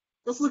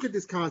 Let's look at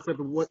this concept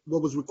of what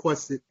was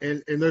requested,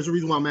 and there's a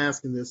reason why I'm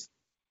asking this.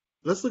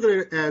 Let's look at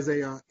it as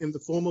in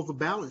the form of a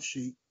balance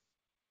sheet,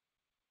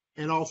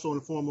 and also in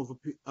the form of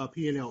a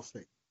P&L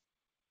statement.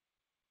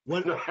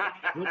 What do you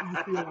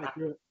feel like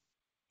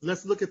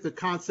let's look at the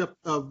concept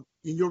of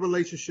in your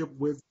relationship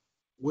with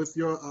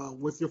your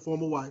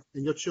former wife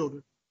and your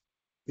children,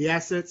 the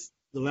assets,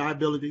 the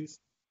liabilities,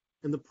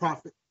 and the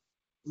profit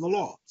and the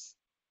loss.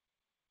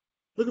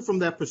 Looking from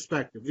that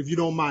perspective, if you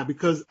don't mind,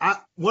 because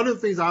one of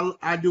the things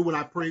I do when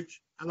I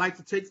preach, I like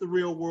to take the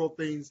real world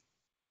things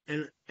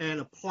and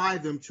apply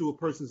them to a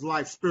person's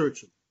life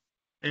spiritually.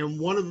 And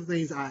one of the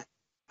things I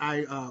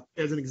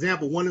as an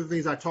example, one of the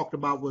things I talked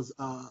about was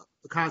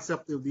the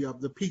concept of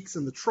the peaks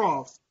and the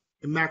troughs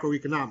in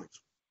macroeconomics,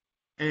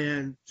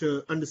 and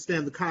to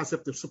understand the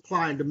concept of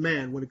supply and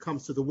demand when it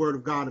comes to the Word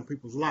of God in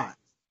people's lives.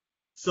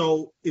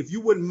 So if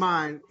you wouldn't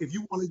mind, if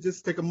you want to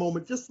just take a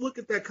moment, just look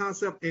at that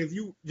concept, and if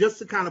you just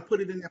to kind of put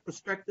it in that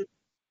perspective,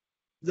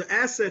 the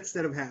assets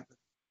that have happened,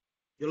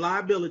 your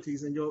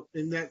liabilities, and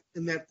in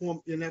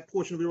that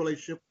portion of your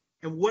relationship,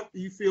 and what do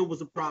you feel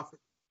was a profit,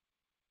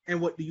 and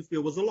what do you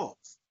feel was a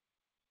loss?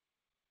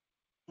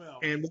 Well,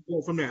 and we'll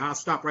go from there. I'll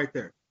stop right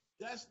there.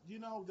 That's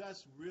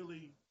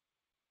really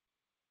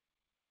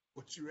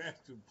what you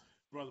asked him,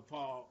 Brother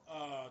Paul,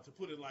 to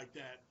put it like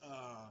that.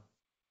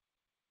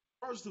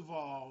 First of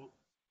all,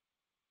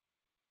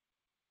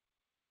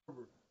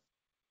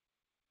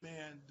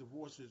 man,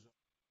 divorce is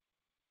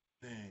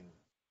a thing.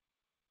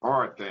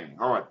 Hard thing.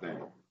 Hard.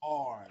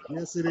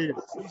 Yes, it is.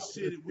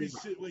 We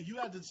sit. Well, you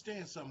have to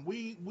understand something.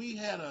 We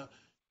had a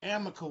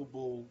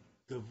amicable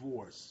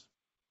divorce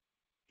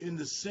in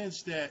the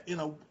sense that in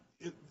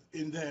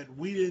that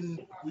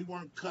we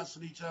weren't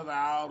cussing each other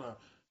out or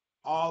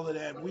all of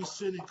that. We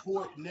sit in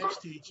court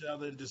next to each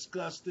other and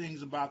discuss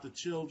things about the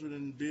children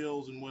and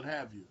bills and what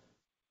have you.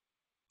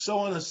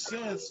 So in a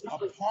sense,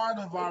 a part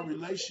of our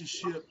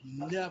relationship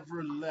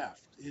never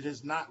left. It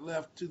has not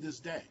left to this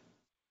day.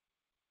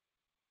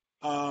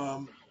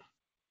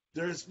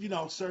 There's,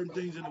 certain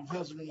things that a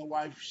husband and a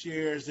wife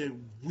shares that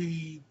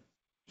we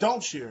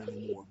don't share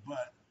anymore.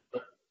 But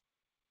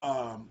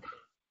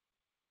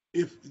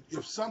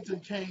if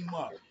something came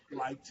up,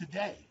 like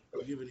today,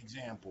 I'll give an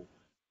example.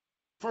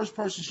 First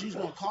person she's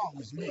going to call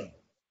is me.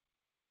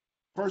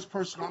 First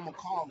person I'm going to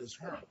call is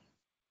her.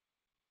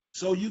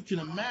 So you can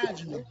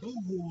imagine the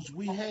boo-boos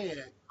we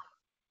had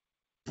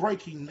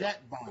breaking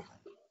that bond,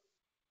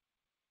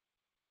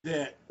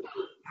 that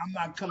I'm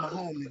not coming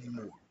home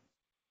anymore.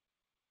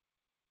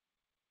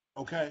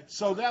 Okay,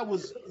 so that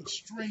was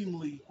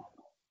extremely,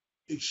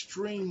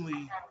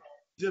 extremely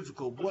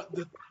difficult.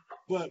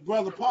 But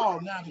Brother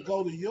Paul, now to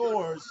go to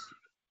yours,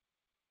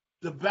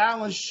 the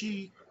balance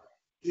sheet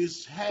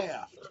is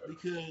halved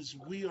because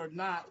we are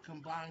not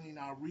combining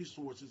our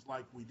resources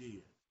like we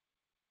did.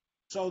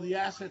 So the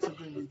assets have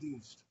been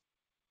reduced.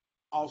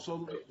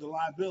 Also, the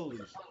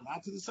liabilities,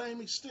 not to the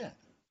same extent.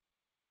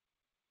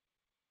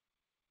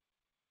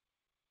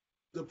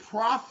 The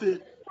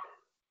profit,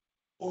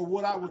 or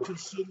what I would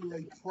consider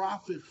a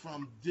profit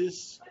from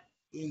this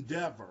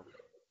endeavor,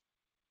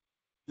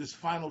 this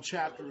final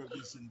chapter of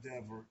this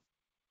endeavor,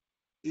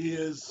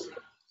 is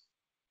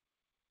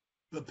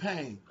the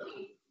pain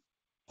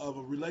of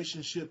a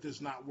relationship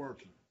that's not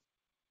working.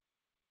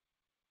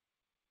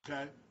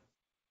 Okay,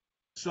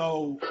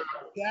 so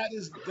that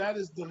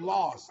is the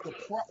loss,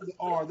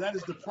 or that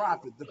is the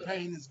profit. The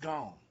pain is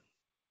gone.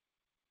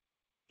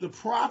 The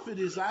profit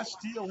is I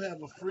still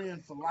have a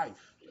friend for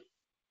life.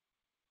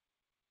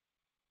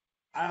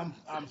 I'm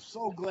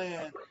so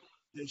glad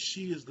that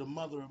she is the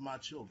mother of my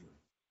children.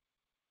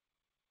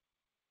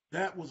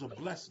 That was a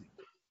blessing.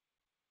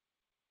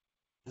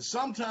 And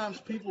sometimes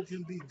people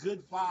can be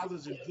good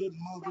fathers and good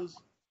mothers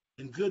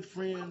and good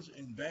friends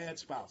and bad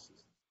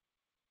spouses.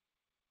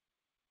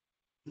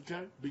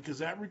 Okay? Because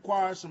that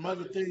requires some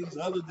other things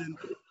other than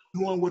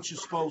doing what you're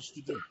supposed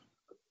to do.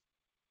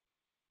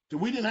 So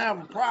we didn't have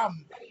a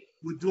problem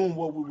with doing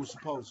what we were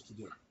supposed to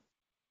do.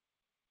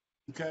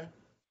 Okay?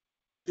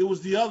 It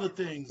was the other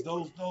things,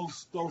 those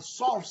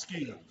soft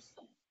skills.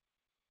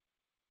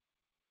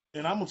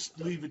 And I'm gonna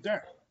leave it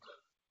there.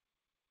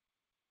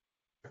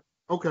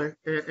 Okay,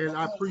 and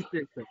I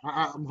appreciate that.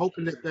 I'm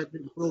hoping that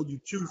didn't throw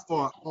you too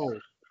far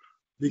off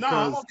No,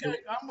 I'm because okay.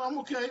 I'm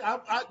okay.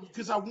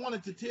 Because I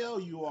wanted to tell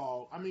you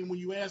all. I mean,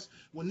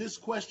 when this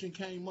question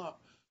came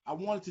up, I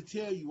wanted to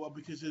tell you all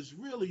because it's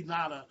really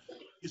not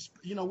it's,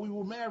 we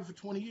were married for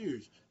 20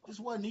 years. This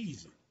wasn't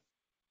easy,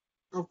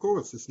 of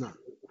course it's not.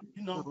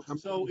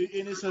 So,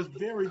 and it's a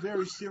very,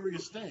 very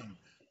serious thing.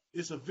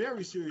 It's a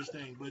very serious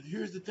thing. But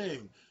here's the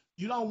thing.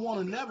 You don't want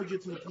to never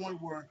get to the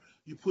point where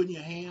you're putting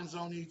your hands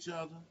on each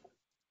other,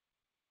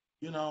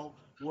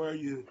 where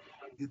you're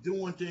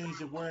doing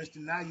things and whereas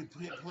now you're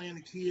playing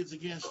the kids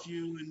against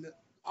you and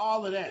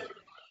all of that,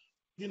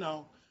 you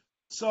know.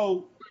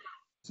 So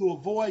to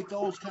avoid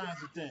those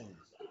kinds of things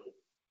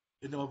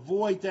and to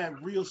avoid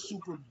that real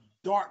super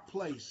dark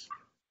place,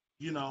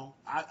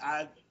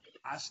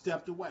 I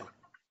stepped away,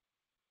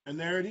 and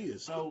there it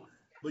is. So,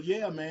 but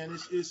yeah, man,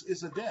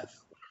 it's a death.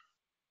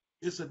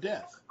 It's a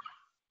death.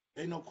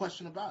 Ain't no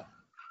question about it.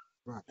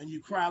 Right. And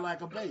you cry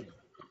like a baby.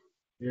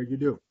 Yeah, you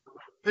do.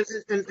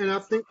 And I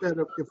think that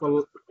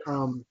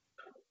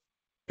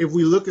if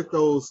we look at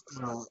those,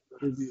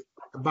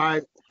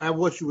 by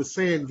what you were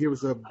saying,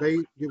 gives a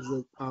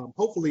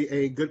hopefully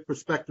a good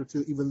perspective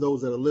to even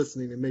those that are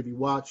listening and maybe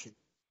watching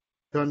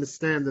to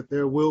understand that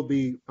there will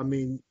be. I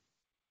mean,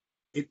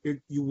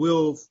 you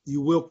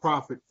will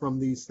profit from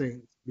these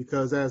things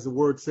because, as the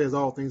word says,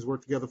 all things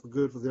work together for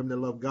good for them that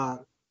love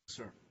God.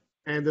 Sure.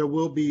 And there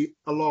will be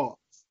a loss.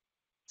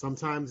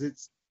 Sometimes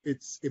it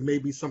may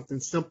be something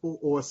simple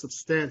or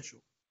substantial.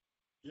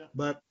 Yeah.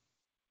 But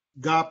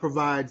God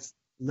provides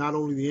not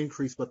only the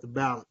increase but the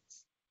balance,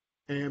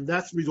 and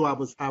that's the reason why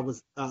I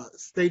was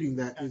stating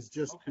that is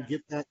just to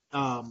get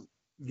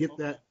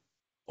that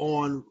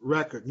on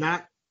record,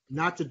 not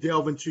to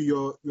delve into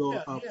your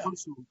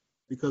personal,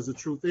 because the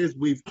truth is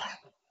we've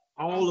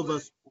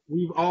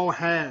all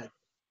had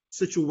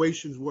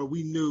situations where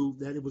we knew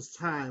that it was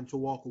time to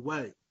walk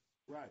away,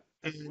 Right.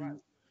 and Right.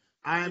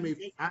 I'm a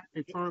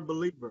firm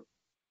believer,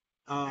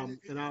 and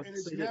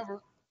it's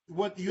never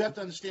what you have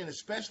to understand,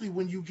 especially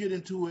when you get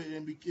into it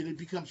and it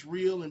becomes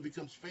real and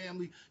becomes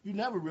family. You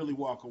never really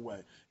walk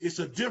away. It's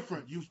a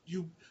different.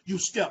 You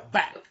step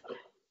back.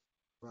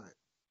 right.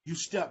 You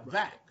step Right.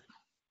 back.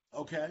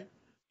 Okay.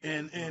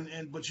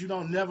 But you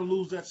don't never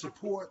lose that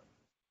support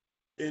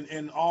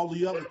and all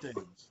the other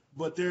things.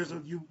 But there's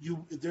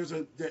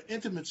the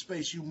intimate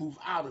space. You move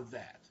out of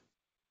that.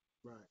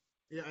 Right.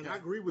 Yeah, and I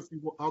agree with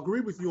you. I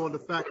agree with you on the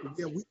fact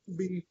that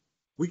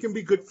we can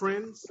be good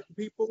friends to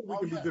people. We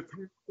can be good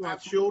parents to our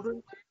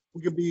children.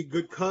 We can be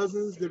good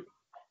cousins, good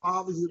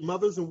fathers and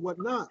mothers and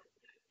whatnot.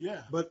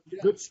 Yeah. But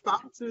good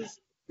spouses,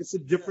 it's a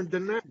different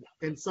dynamic.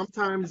 And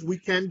sometimes we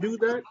can do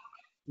that,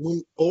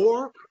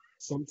 or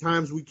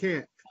sometimes we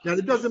can't. Now,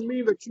 it doesn't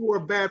mean that you are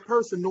a bad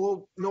person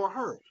nor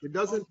her. It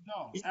doesn't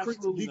No,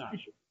 increase or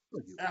decrease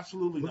your value.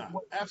 absolutely But not.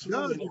 what it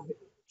Absolutely does not. is it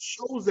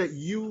shows that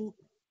you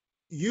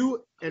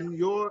and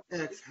your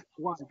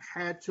ex-wife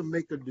had to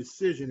make a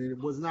decision, and it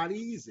was not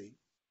easy.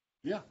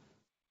 Yeah.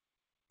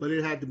 But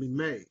it had to be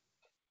made.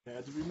 It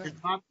had to be made. And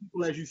a lot of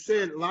people, as you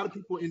said, a lot of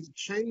people end up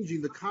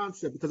changing the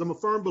concept, because I'm a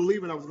firm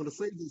believer, and I was going to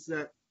say this,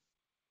 that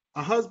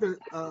I'm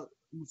a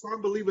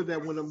firm believer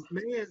that when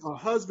a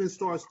husband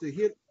starts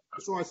to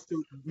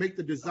make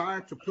the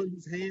desire to put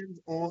his hands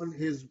on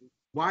his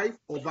wife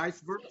or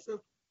vice versa,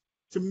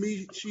 to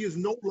me, she is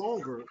no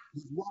longer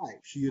his wife.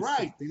 She is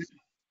Right. something.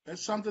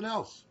 That's something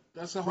else.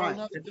 That's a whole Right.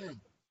 nother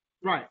thing.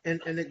 Right.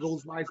 And it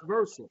goes vice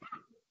versa.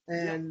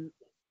 And,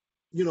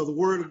 the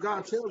word of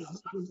God tells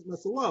us husbands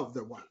must love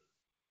their wife.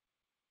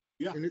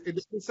 Yeah. And it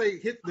doesn't say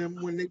hit them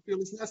when they feel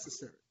it's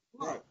necessary.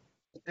 Right.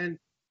 And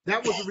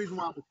that was the reason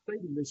why I was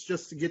stating this,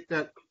 just to get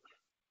that,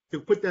 to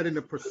put that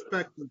into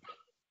perspective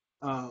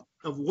of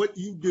what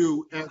you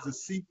do as a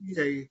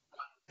CPA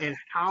and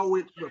how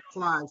it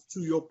applies to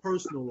your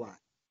personal life.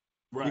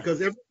 Right.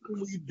 Because everything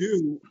we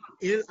do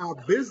in our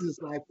business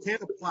life can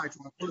apply to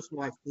our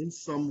personal life in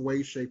some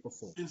way, shape, or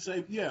form. And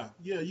say,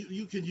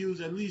 you could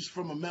use, at least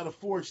from a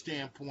metaphoric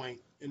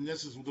standpoint, and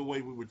this is the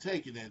way we were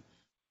taking it,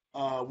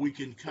 we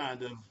can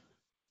kind of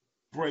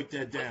break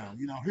that down.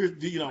 Here's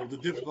the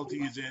difficulty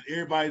is that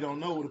everybody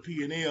don't know what a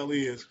P&L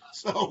is.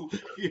 So,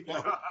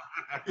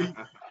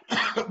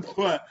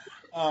 but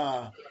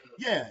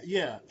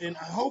yeah. And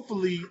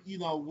hopefully,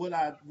 what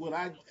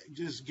I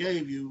just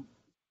gave you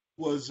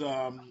was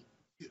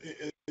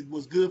it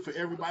was good for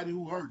everybody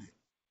who heard it.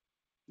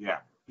 Yeah.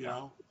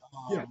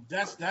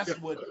 That's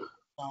what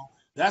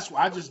that's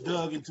why I just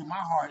dug into my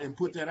heart and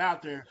put that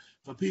out there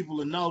for people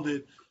to know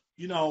that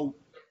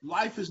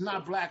life is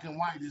not black and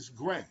white; it's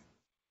gray.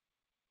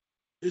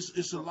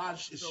 It's a lot of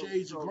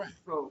shades of gray.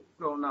 So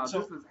now this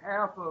is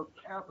half of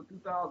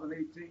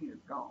 2018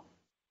 is gone.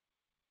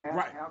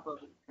 Right. Half of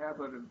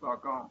it is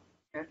gone.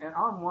 And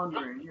I'm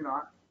wondering,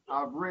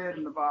 I've read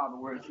in the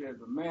Bible where it says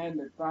a man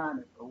that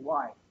findeth a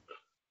wife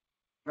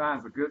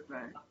finds a good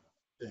thing.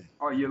 Yeah.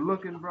 Are you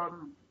looking, brother?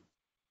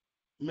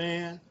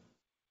 Man.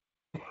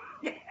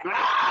 we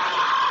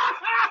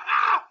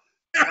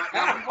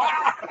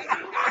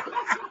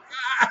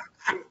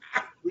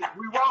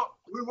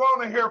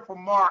want to hear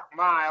from Mark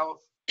Miles.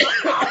 We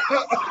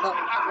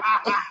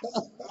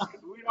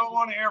don't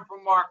want to hear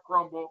from Mark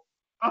Crumble.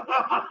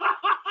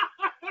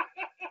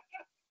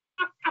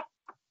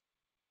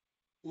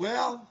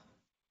 Well,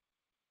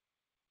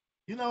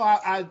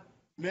 I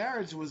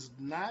marriage was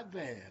not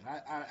bad.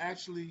 I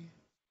actually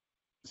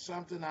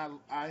something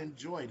I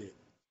enjoyed it.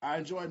 I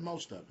enjoyed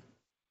most of it.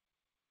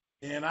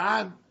 And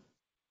I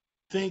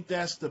think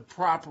that's the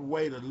proper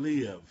way to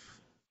live.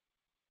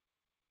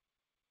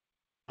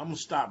 I'm gonna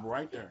stop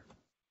right there.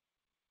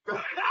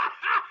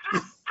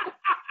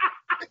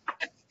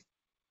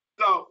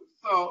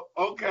 So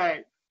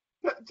okay.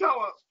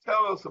 Tell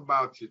us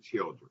about your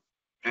children.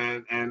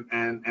 And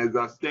as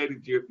I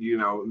stated,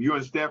 you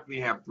and Stephanie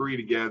have 3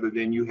 together.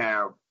 Then you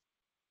have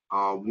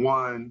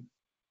one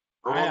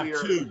earlier.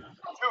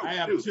 I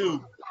have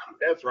two.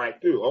 That's right,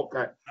 2.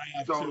 Okay. I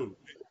have 2.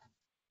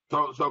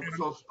 So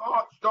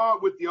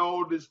start with the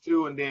oldest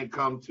 2, and then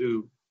come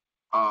to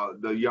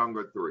the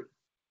younger 3.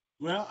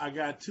 Well, I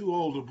got 2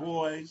 older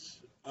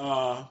boys.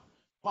 My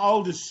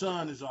oldest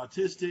son is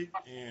autistic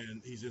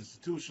and he's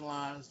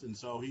institutionalized, and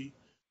so he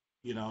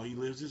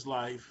lives his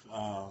life.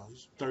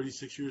 He's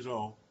 36 years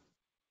old.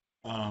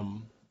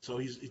 So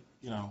he's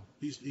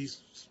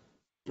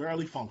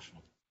barely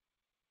functional.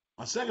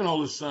 My second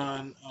oldest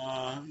son,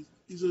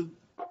 he's a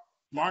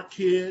smart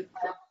kid,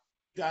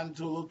 got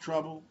into a little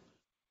trouble.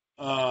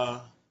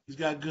 He's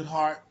got a good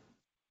heart.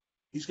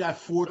 He's got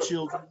 4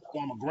 children. So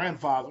I'm a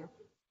grandfather.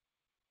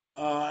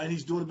 And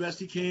he's doing the best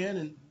he can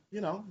and,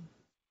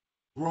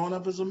 growing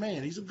up as a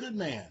man. He's a good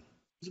man.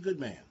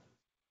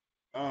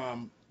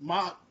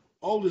 My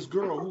oldest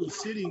girl, who is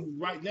sitting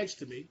right next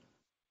to me,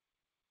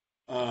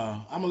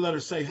 I'm going to let her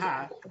say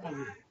hi.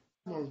 Come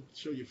on,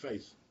 show your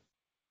face.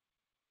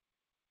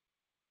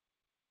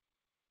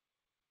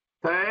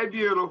 Hey,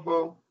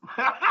 beautiful.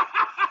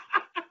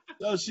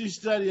 So she's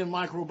studying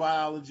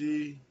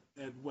microbiology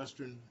at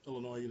Western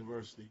Illinois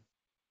University.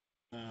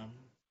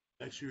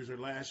 Next year is her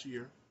last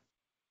year.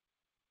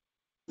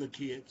 Good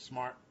kid,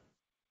 smart,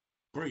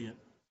 brilliant.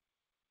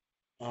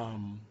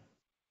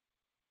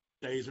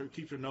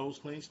 Keeps her nose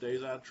clean,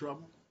 stays out of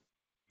trouble.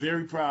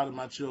 Very proud of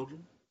my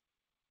children.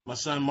 My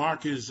son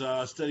Mark is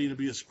studying to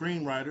be a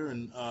screenwriter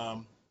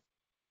and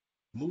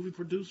movie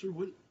producer.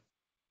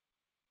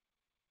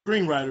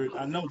 Screenwriter,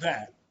 I know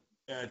that,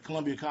 at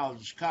Columbia College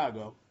of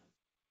Chicago.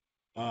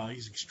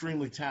 He's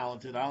extremely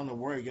talented. I don't know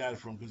where he got it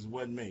from because it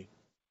wasn't me.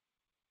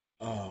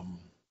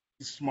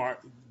 He's smart,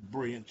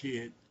 brilliant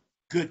kid,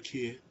 good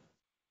kid.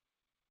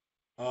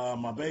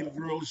 My baby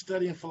girl is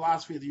studying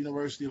philosophy at the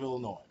University of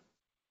Illinois.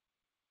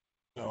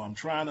 So I'm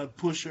trying to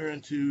push her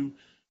into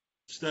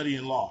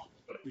studying law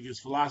because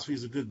philosophy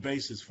is a good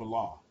basis for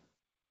law.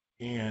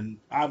 And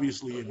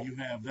obviously, if you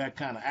have that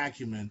kind of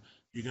acumen,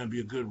 you're going to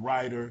be a good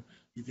writer.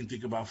 You can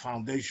think about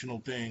foundational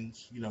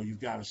things. You've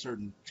got a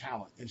certain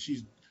talent. And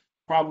she's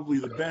probably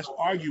the best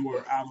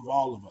arguer out of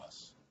all of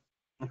us.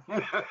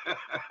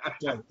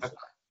 So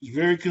she's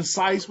very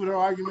concise with her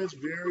arguments,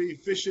 very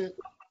efficient.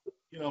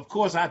 Of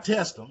course, I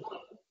test them.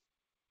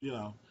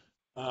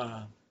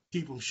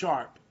 Keep them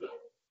sharp.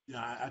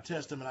 I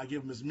test them and I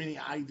give them as many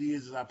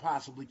ideas as I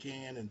possibly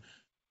can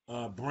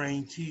and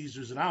brain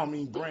teasers. And I don't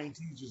mean brain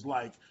teasers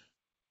like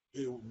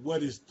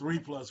what is 3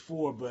 +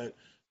 4, but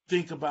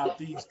think about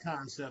these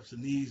concepts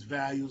and these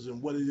values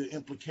and what are the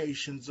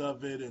implications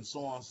of it and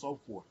so on and so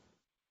forth.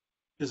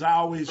 because I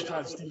always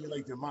try to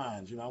stimulate their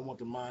minds. I want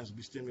their minds to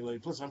be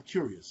stimulated. Plus, I'm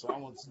curious, so I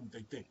want to see what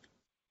they think.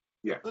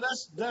 Yeah. So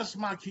that's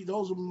my key.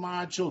 Those are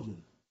my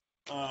children.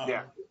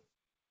 Yeah.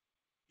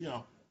 You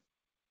know.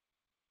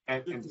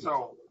 And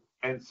so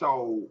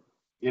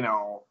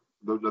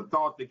the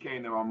thought that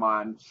came to my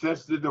mind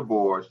since the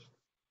divorce,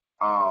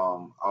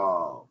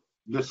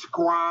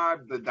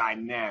 describe the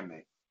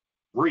dynamic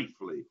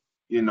briefly,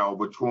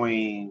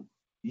 between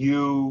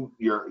you,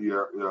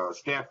 your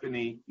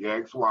Stephanie, your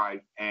ex-wife,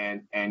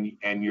 and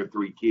your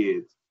 3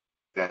 kids.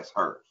 That's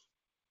hers.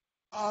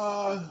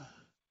 Other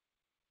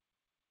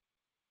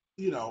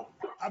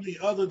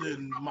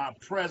than my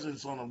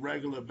presence on a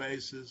regular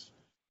basis,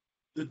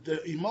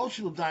 the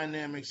emotional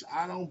dynamics,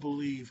 I don't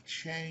believe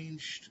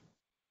changed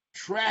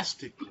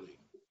drastically.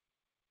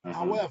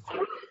 Mm-hmm.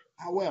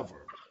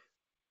 However,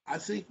 I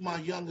think my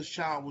youngest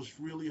child was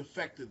really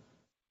affected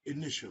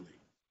initially.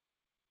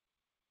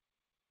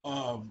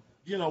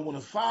 When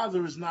a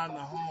father is not in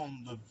the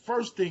home, the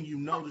first thing you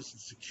notice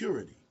is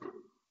security.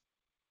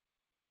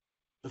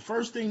 The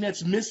first thing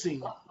that's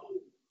missing,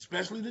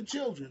 especially the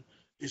children,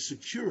 is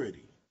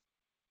security.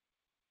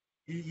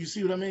 You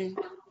see what I mean?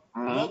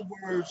 Mm-hmm. In other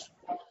words,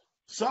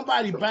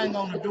 somebody bang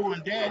on the door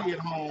and daddy at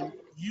home,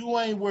 you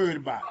ain't worried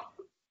about it.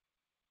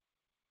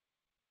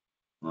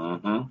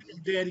 Mm-hmm.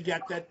 Daddy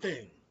got that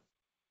thing.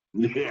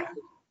 Yeah.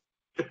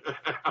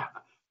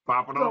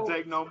 Papa don't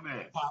take no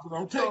mess. Papa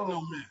don't take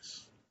no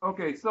mess.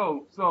 Okay,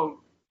 so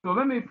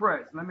let me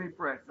press.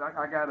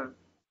 I gotta.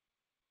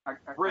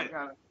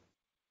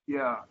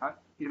 Yeah,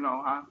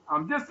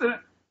 I'm just.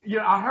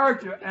 I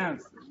heard your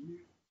answer.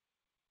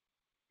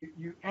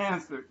 You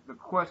answered the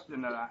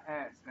question that I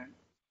asked,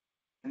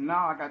 and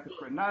now I got to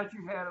press. Now that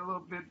you had a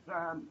little bit of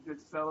time to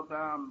just settle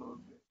down a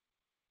little bit,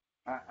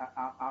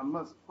 I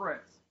must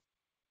press.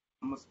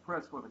 I must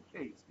press for the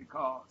case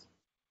because,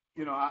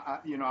 as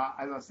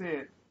I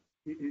said,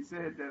 he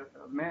said that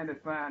a man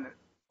that finds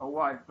a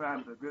wife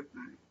finds a good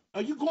thing.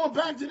 Are you going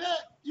back to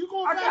that?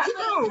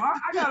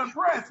 I got to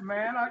press,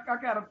 man. I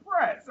got to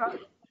press.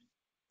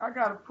 I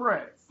got to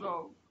press.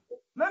 So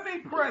let me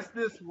press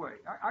this way.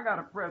 I got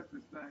to press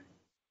this thing.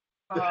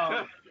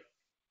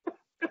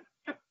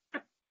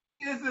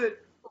 Is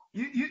it,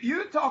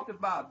 you talked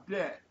about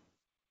debt.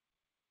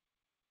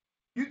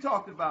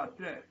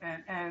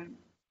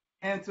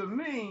 And to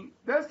me,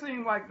 there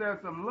seems like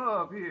there's some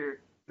love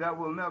here that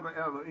will never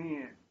ever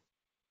end.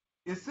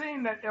 It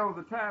seemed that there was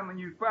a time when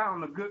you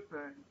found a good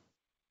thing,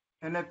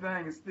 and that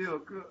thing is still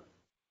good.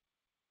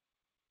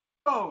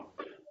 So,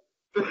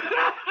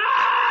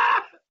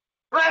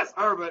 press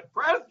Herbert,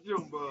 press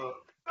Junebug.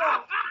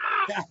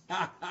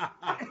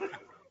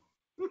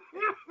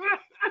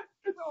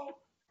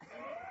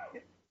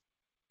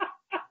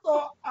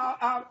 So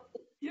I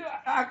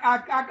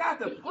got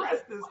to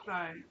press this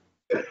thing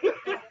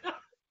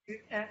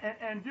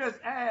and just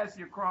ask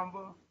you,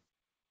 Crumble,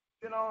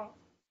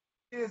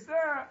 is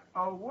there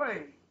a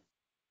way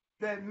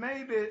that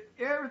maybe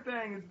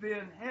everything is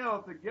being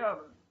held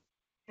together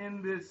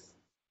in this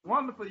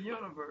wonderful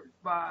universe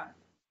by,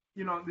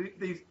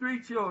 these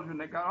 3 children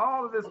that got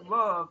all of this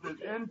love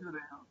that's into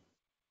them,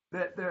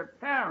 that their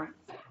parents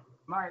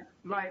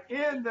might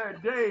end their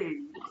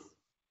days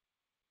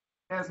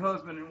as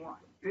husband and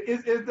wife?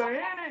 Is there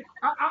any?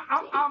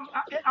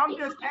 I'm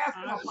just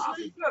asking a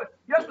possibility,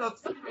 just a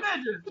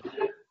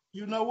smidgen.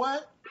 You know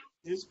what?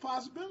 It's a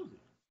possibility.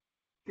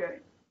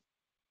 Okay.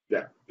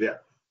 Yeah.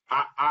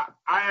 I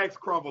asked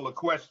Crumble a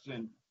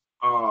question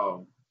a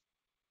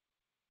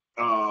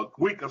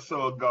week or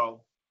so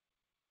ago,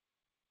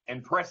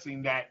 and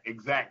pressing that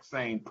exact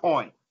same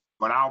point,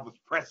 but I was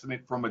pressing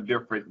it from a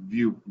different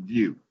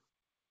view.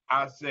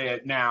 I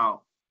said,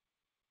 now,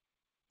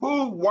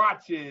 who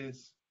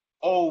watches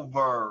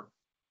over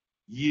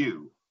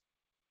you?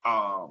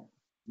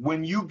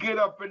 When you get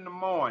up in the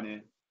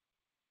morning,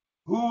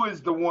 who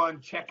is the one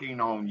checking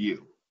on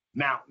you?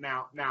 Now,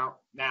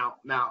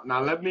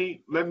 let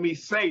me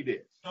say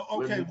this.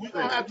 Okay, we're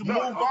gonna have to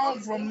move on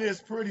from this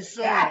pretty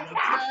soon.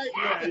 Okay?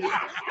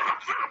 Yeah.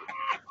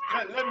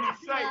 Let me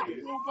say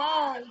this. Move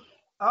on.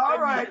 All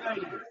right.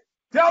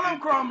 Tell them,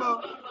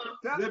 Crumble.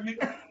 Let me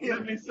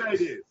say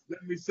this.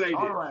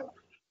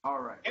 All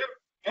right.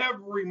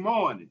 Every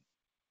morning,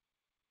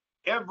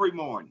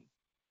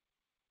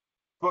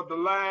 for the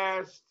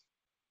last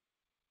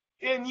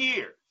 10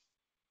 years,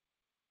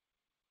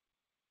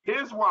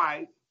 his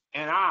wife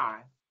and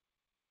I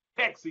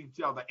text each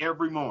other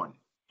every morning.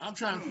 I'm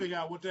trying to figure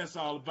out what that's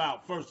all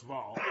about, first of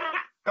all.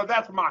 Because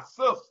that's my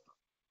sister.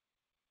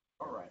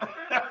 All right.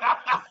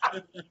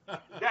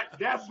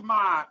 That's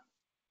my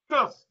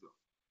sister.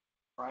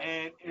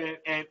 Right.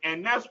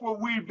 And that's what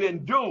we've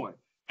been doing.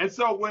 And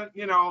so when,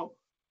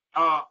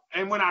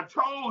 and when I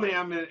told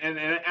him and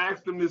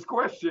asked him this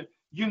question,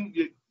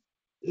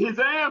 his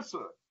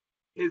answer,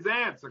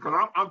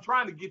 because I'm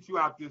trying to get you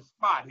out this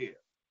spot here.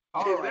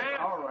 All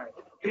right.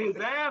 His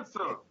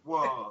answer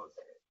was,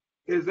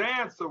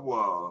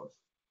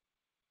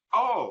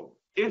 oh,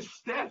 it's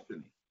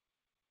Stephanie.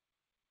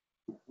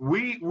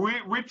 We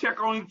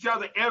check on each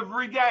other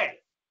every day.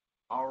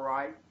 All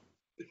right.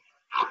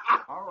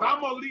 All So right.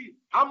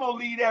 I'm gonna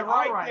leave that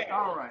right there.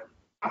 All right.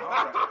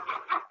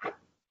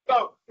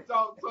 So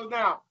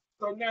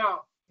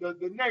now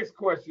the next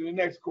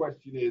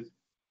question is,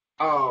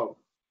 uh,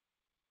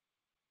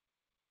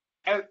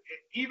 as,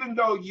 even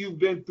though you've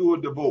been through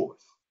a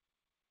divorce,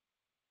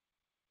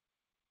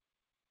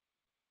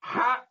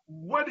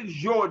 what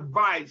is your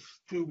advice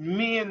to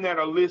men that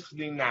are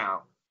listening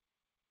now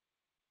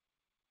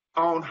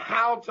on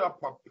how to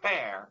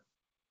prepare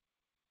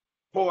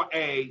for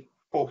a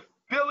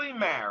fulfilling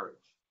marriage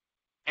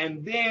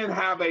and then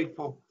have a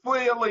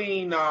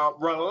fulfilling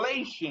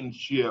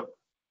relationship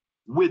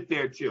with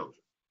their children?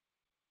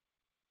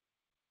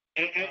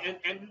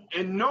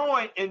 And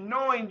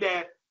knowing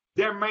that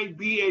there may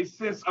be a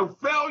sense of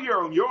failure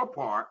on your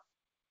part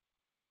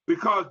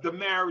because the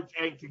marriage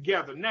ain't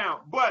together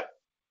now. But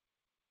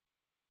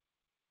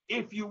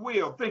if you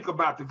will, think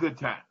about the good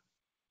times.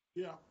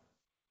 Yeah.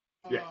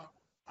 Yeah.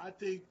 I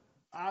think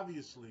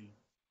obviously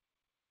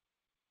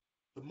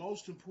the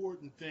most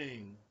important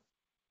thing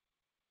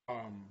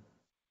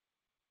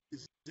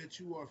is that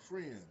you are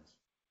friends,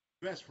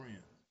 best friends.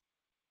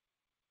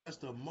 That's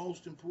the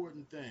most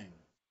important thing.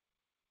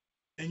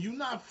 And you're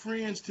not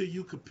friends till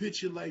you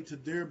capitulate to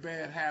their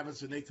bad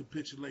habits and they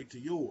capitulate to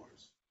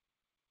yours.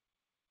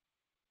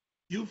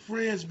 You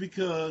friends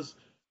because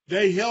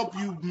they help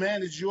you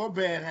manage your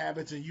bad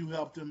habits and you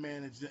help them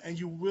manage them, and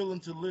you're willing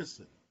to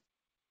listen.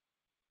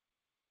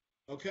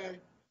 Okay?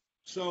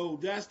 So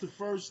that's the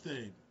first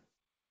thing.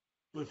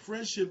 But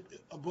friendship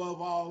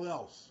above all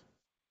else.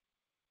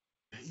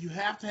 You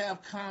have to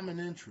have common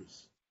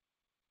interests.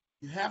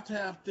 You have to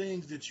have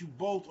things that you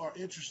both are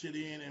interested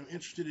in and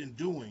interested in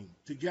doing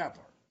together.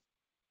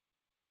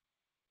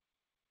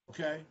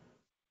 Okay?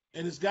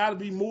 And it's got to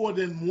be more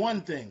than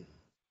one thing.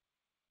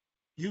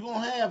 You're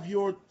going to have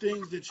your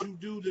things that you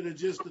do that are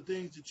just the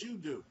things that you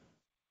do.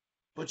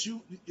 But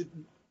you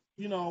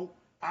know,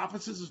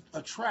 opposites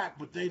attract,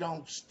 but they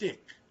don't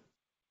stick.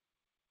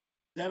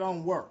 That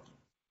don't work.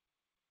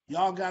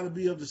 Y'all got to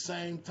be of the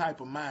same type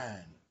of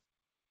mind.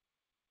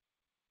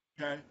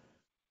 Okay?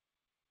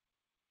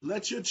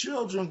 Let your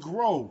children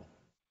grow.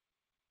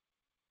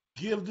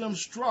 Give them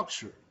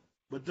structure,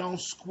 but don't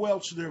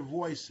squelch their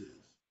voices.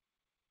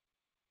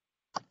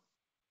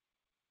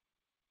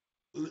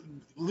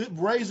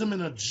 Raise them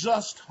in a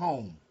just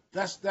home.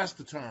 That's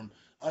the term,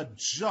 a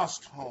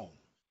just home.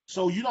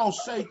 So you don't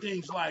say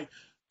things like,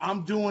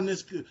 "I'm doing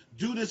this,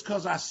 do this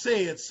because I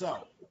said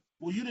so."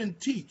 Well, you didn't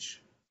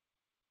teach.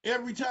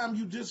 Every time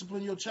you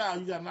discipline your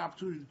child, you got an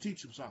opportunity to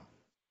teach them something.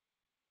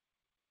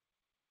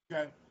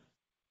 Okay?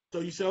 So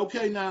you say,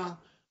 "Okay, now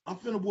I'm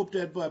finna whoop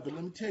that butt, but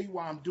let me tell you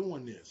why I'm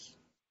doing this."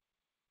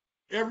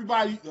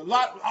 Everybody,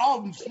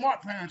 all of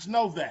smart parents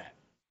know that.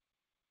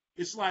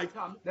 It's like,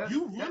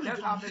 you really That's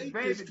gonna how Miss hate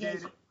this Baby did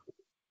because, it.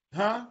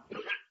 huh?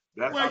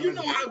 That's Well, how you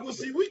Miss know, well,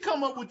 see, we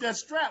come up with that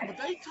strap, but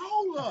they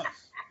told us.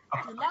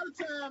 See, a lot of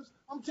times,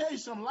 I'm gonna tell you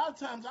something. A lot of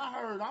times, I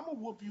heard, "I'm gonna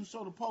whoop you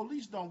so the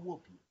police don't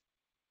whoop you."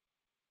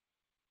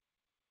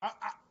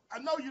 I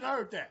know you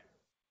heard that.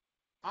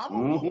 I'm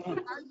gonna whoop you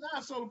right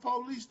now so the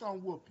police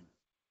don't whoop you.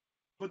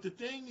 But the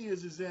thing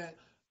is that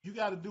you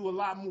got to do a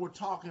lot more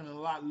talking and a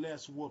lot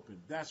less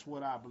whooping. That's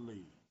what I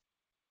believe.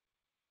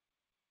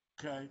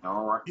 Okay,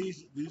 All right.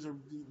 these are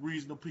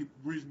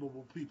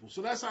reasonable people.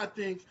 So that's, I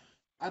think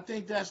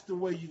that's the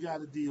way you got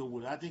to deal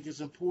with it. I think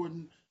it's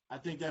important. I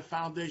think that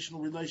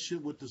foundational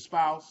relationship with the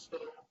spouse,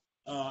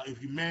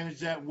 if you manage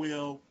that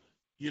well,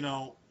 you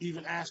know,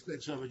 even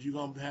aspects of it, you're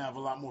gonna have a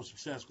lot more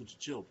success with your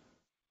children.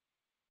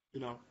 You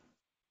know.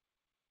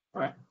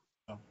 Right.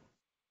 So,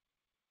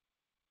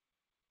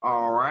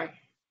 All right.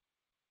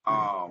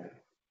 Um,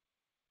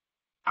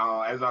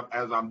 as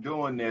I'm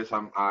doing this,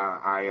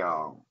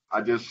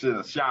 I just sent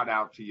a shout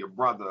out to your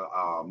brother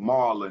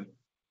Marlon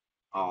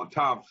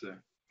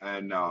Thompson,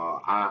 and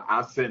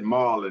I sent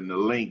Marlon the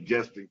link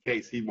just in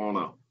case he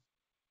wanna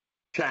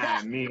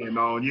chime in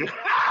on you.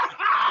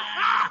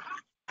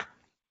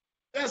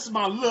 that's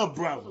my little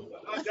brother.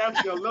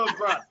 That's your little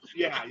brother.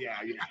 Yeah.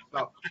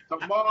 So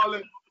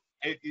Marlon,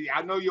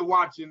 I know you're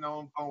watching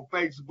on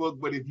Facebook,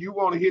 but if you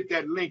want to hit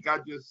that link I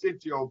just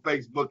sent you on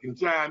Facebook and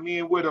chime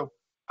in with him,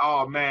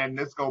 oh man,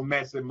 that's gonna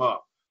mess him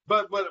up.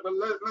 But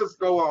let's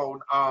go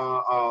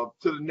on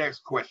to the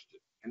next question.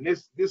 And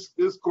this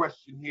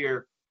question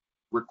here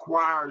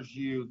requires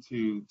you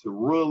to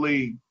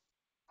really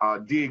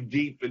dig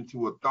deep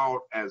into a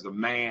thought as a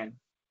man.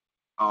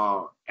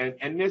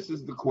 And this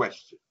is the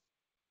question: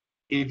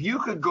 if you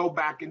could go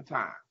back in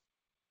time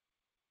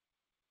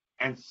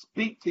and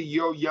speak to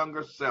your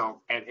younger self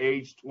at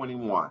age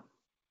 21,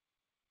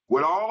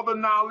 with all the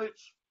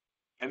knowledge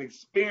and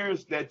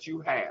experience that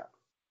you have,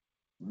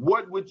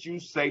 what would you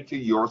say to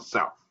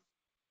yourself?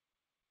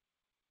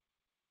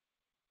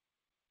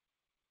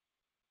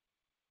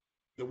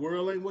 The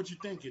world ain't what you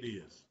think it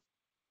is.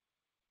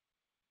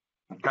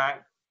 Okay.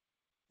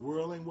 The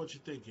world ain't what you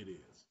think it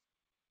is.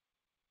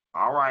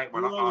 All right.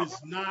 The Well, world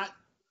is not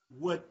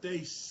what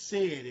they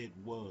said it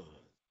was.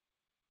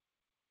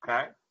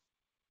 okay.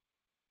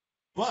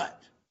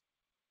 But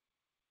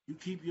you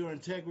keep your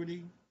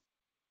integrity,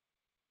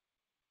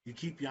 You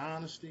keep your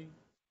honesty.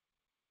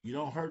 You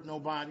don't hurt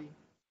nobody.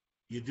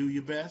 You do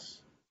your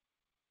best.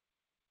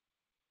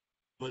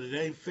 But it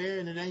ain't fair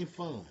and it ain't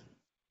fun.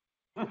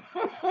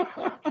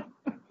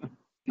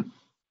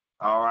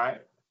 All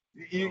right.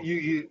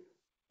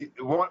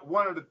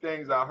 One of the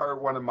things I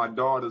heard one of my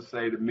daughters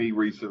say to me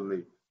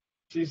recently,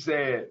 she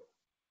said,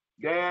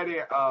 Daddy,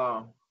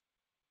 I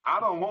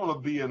don't want to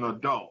be an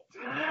adult.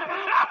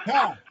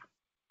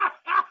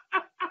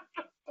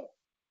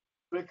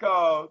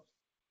 Because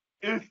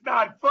it's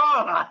not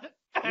fun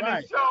and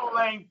Right. it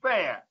sure ain't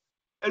fair.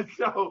 And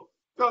so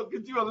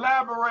could you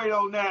elaborate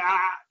on that?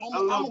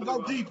 I'm gonna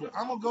go deeper.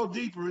 I'm gonna go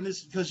deeper in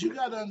this because you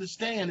got to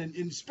understand, and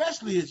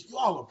especially as you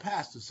all are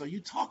pastors, so you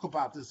talk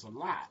about this a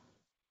lot.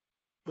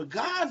 But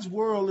God's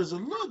world is a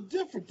little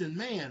different than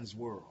man's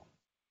world.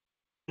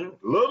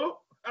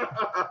 Little?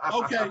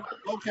 Okay.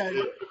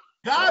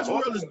 God's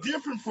world is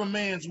different from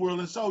man's world,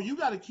 and so you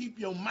got to keep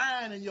your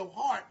mind and your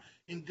heart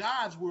in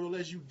God's world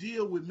as you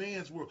deal with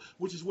man's world,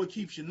 which is what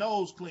keeps your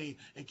nose clean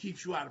and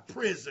keeps you out of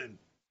prison.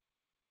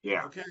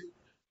 Yeah. Okay,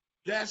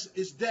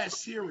 it's that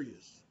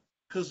serious.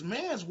 Because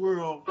man's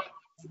world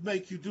will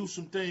make you do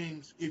some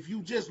things if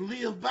you just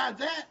live by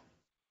that,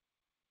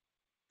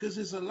 because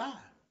it's a lie.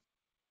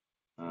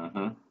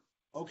 Mm-hmm.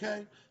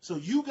 Okay, so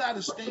you got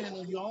to stand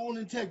on your own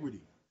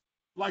integrity.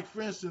 Like,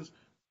 for instance,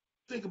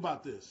 think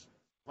about this.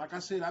 Like I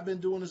said, I've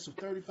been doing this for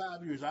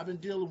 35 years. I've been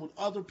dealing with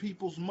other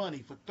people's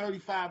money for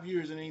 35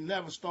 years and ain't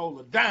never stole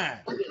a dime.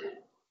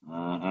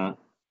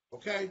 Mm-hmm.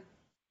 Okay?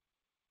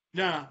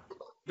 Now,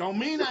 don't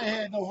mean I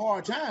had no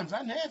hard times.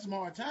 I had some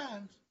hard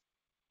times,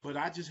 but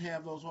I just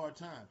have those hard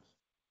times.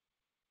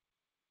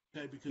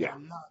 Okay, because Yeah.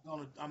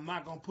 I'm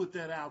not gonna put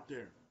that out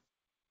there.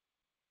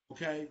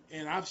 Okay?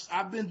 And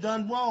I've been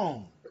done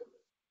wrong,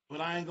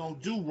 but I ain't gonna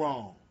do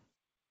wrong.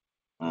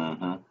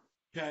 Mm-hmm.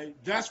 Okay?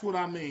 That's what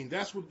I mean.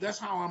 That's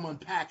how I'm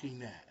unpacking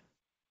that.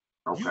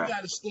 Okay. You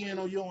got to stand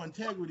on your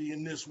integrity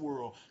in this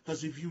world,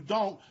 because if you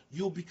don't,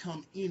 you'll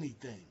become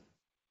anything.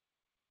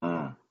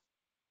 Mm.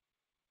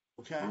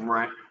 Okay. All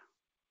right.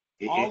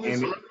 All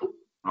this,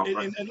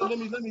 Okay.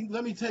 and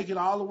let me take it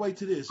all the way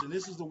to this, and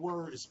this is the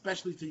word,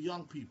 especially to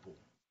young people.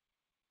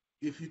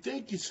 If you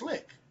think you're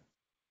slick,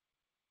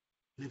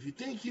 and if you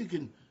think you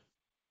can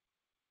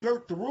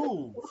skirt the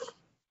rules,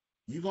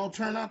 you're gonna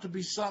turn out to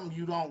be something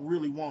you don't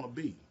really want to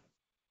be.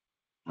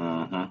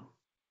 Mm-hmm.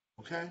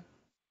 Okay.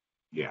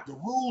 Yeah. The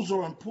rules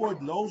are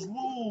important. Those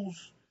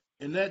rules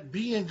and that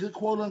being good,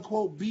 quote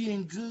unquote,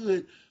 being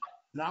good,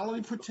 not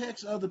only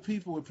protects other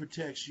people, it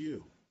protects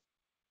you.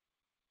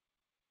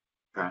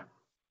 Okay.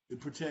 It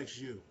protects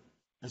you.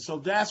 And so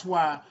that's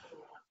why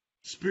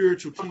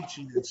spiritual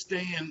teaching and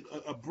staying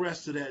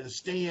abreast of that and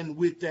staying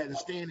with that and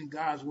staying in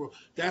God's word,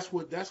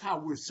 that's how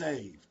we're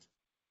saved.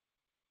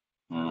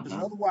 Because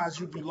Mm-hmm. otherwise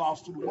you'd be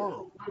lost to the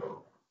world.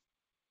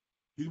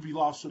 You'd be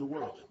lost to the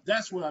world.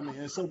 That's what I mean.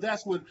 And so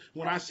that's what,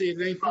 when I say it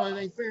ain't fun, it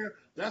ain't fair,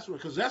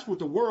 because that's what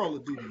the world will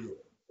do to you.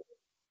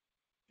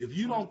 If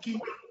you don't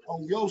keep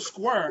on your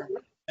square,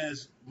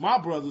 as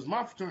my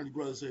fraternity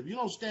brothers said, if you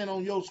don't stand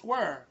on your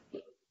square,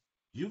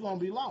 you're going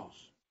to be lost.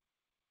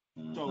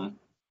 Mm-hmm. So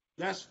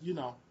that's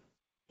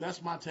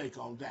my take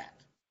on that.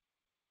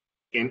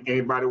 And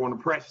anybody want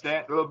to press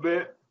that a little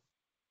bit?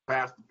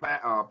 Pastor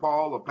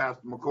Paul or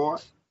Pastor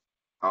McCoy?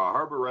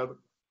 Herbert, rather.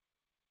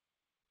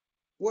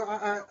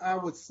 Well, I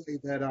would say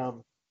that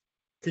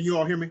can you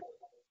all hear me?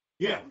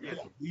 Yeah.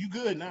 You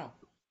good now?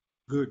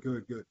 Good.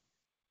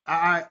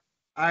 I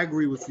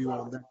agree with you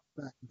on that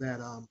fact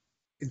that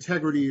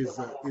integrity is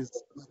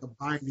like a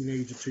binding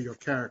agent to your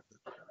character,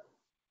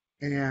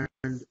 and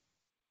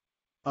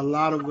a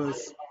lot of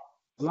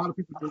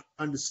people don't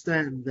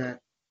understand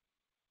that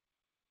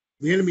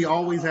the enemy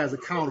always has a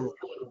counter,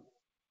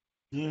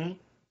 Mm-hmm.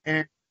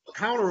 and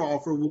counter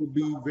offer will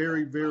be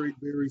very, very,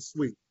 very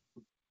sweet.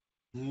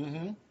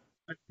 Mm-hmm.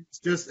 It's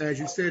just as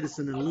you said, it's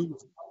an illusion.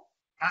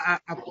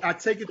 I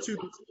take it to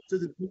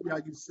the movie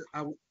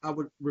I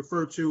would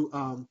refer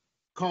to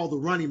called The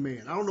Running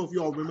Man. I don't know if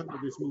you all remember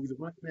this movie, The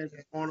Running Man,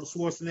 had Arnold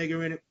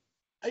Schwarzenegger in it.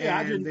 Yeah,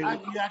 And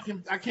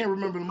I can't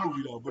remember the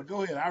movie though. But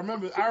go ahead. I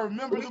remember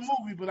the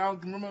movie, but I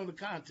don't remember the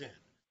content.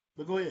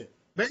 But go ahead.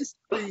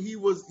 basically he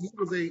was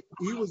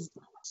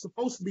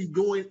supposed to be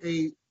doing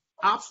a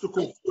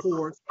obstacle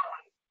course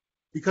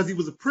because he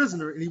was a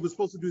prisoner and he was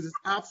supposed to do this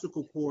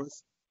obstacle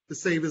course to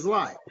save his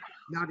life.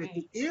 Now, at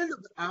the end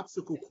of the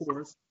obstacle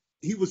course,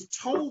 he was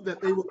told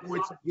that he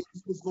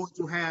was going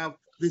to have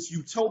this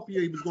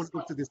utopia. He was going to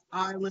go to this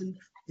island.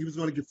 He was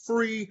going to get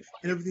free,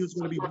 and everything was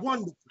going to be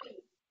wonderful.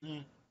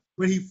 Mm.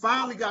 When he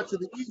finally got to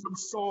the end, he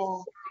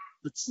saw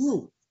the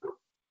truth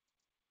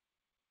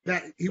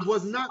that he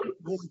was not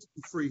going to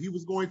be free. He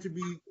was going to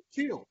be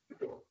killed,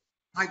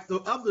 like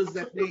the others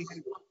that they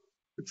had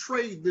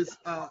betrayed this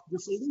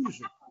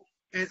illusion.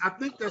 And I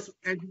think that's,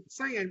 as you're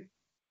saying,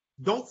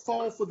 don't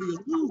fall for the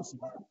illusion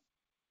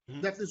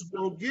that this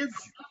world gives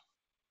you,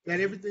 that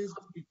everything's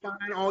going to be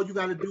fine. All you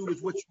got to do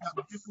is what you got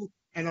to do.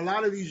 And a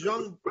lot of these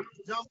young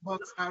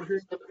bucks out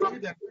here say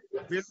that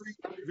very,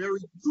 very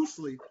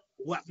loosely.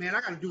 What, man,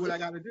 I got to do what I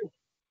got to do.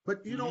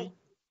 But,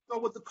 know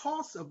what the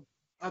cost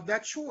of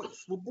that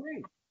choice will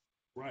bring.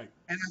 Right.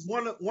 And as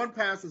one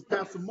pastor,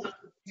 Pastor Mark,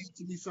 came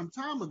to me some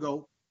time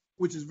ago,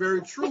 which is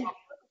very true,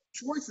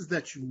 choices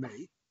that you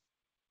make,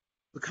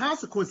 the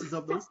consequences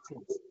of those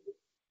choices,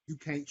 you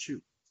can't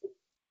choose.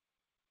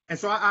 And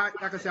so I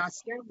like I said, I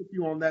stand with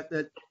you on that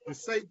to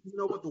say, you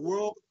know what, the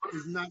world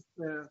is not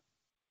fair.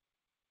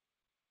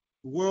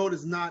 The world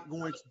is not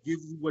going to give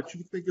you what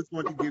you think it's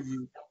going to give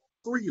you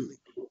freely.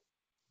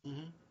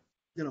 Mm-hmm.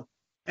 You know,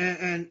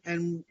 and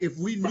if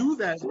we knew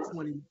that at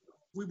 20,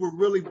 we were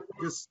really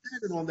just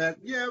standing on that,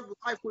 yeah,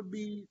 life would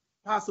be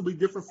possibly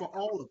different for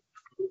all of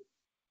us.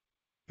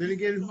 Then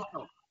again, who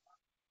knows?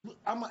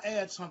 I'm gonna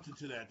add something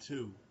to that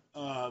too.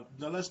 Now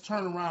let's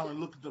turn around and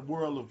look at the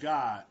world of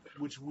God,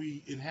 which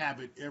we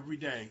inhabit every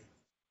day,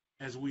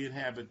 as we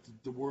inhabit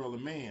the world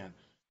of man.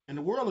 And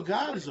the world of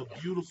God is a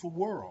beautiful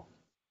world.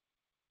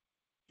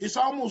 It's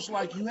almost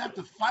like you have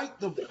to fight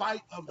the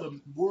fight of the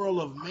world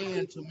of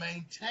man to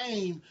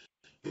maintain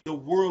the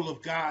world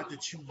of God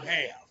that you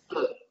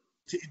have,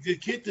 to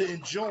get to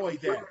enjoy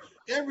that.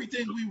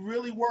 Everything we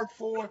really work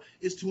for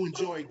is to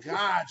enjoy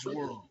God's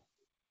world,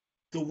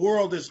 the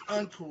world that's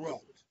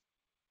uncorrupt,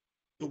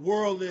 the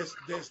world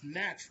that's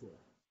natural.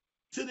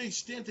 To the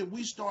extent that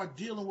we start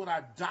dealing with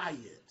our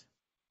diet,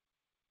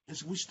 and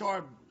so we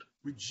start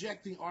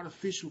rejecting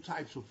artificial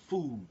types of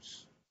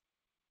foods.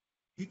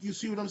 You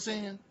see what I'm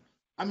saying?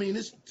 I mean,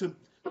 this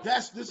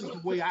is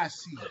the way I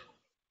see it.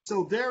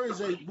 So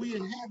we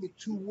inhabit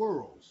two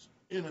worlds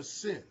in a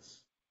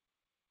sense.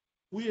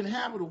 We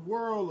inhabit a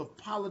world of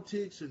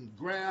politics and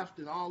graft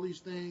and all these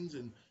things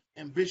and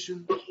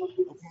ambition,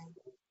 okay?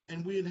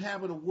 And we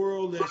inhabit a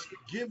world that's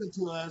given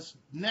to us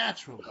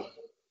naturally,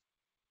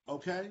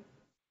 okay?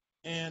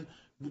 And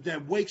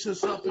that wakes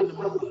us up in the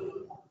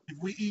morning.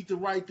 If we eat the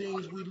right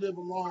things, we live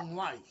a long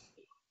life.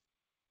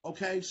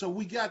 Okay, so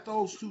we got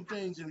those two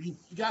things, and you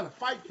got to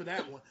fight for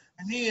that one.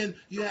 And then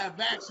you have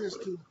access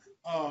to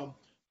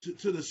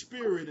the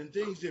spirit and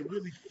things that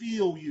really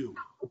feel you.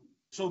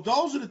 So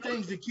those are the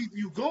things that keep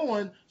you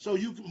going. So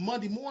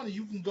Monday morning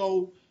you can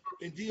go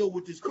and deal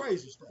with this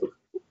crazy stuff.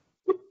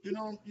 You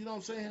know what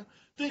I'm saying?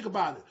 Think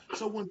about it.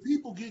 So when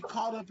people get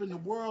caught up in the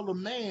world of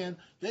man,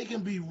 they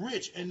can be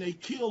rich and they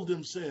kill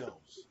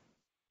themselves.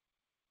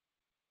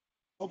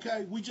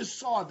 Okay, we just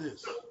saw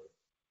this.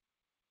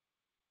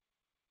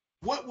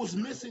 What was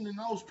missing in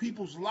those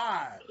people's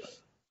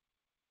lives?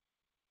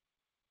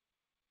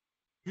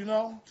 You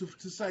know,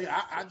 to say,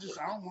 I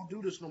don't want to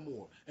do this no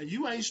more. And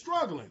you ain't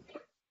struggling.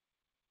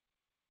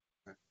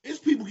 It's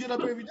people get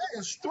up every day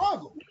and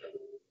struggle.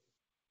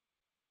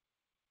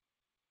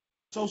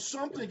 So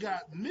something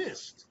got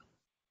missed.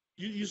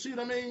 You see what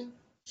I mean?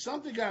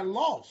 Something got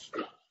lost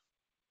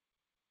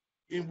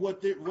in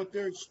what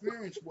their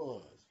experience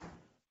was.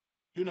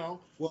 You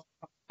know? Well,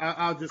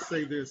 I'll just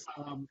say this: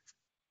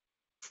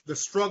 the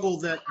struggle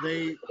that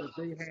they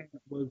had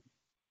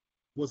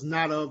was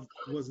not of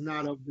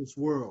this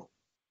world,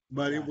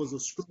 but it was a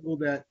struggle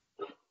that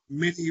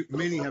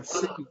many have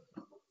seen.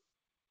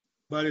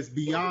 But it's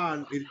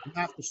beyond. It's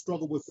not the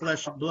struggle with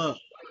flesh and blood.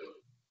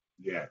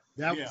 Yeah.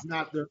 That was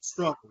not the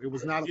struggle. It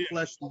was not a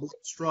flesh and blood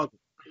struggle.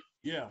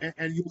 Yeah.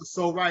 And you were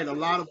so right. A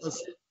lot of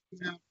us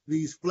have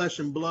these flesh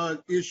and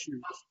blood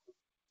issues.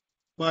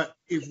 But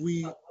if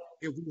we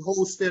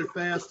hold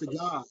steadfast to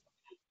God,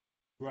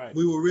 right,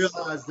 we will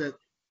realize that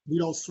we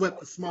don't sweat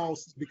the small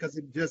stuff because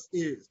it just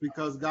is,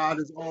 because God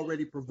has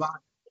already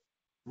provided.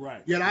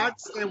 Right. Yet I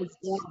understand what's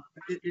going on.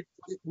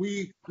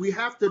 We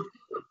have to,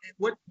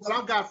 what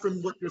I got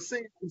from what you're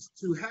saying is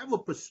to have a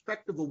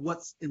perspective of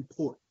what's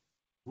important.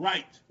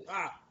 Right.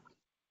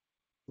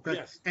 Okay.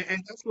 Yes.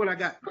 And that's what I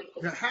got.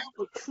 To have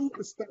a true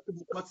perspective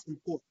of what's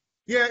important.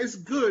 Yeah, it's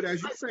good,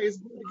 as you say, it's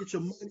good to get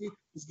your money.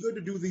 It's good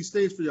to do these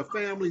things for your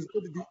family. It's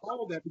good to do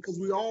all that because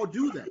we all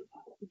do that.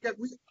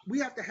 We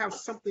have to have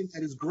something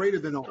that is greater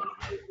than all.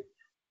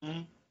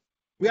 Mm-hmm.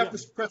 We have to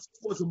press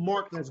towards a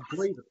mark that's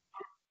greater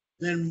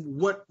than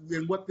what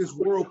this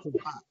world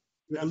provides,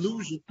 the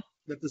illusion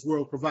that this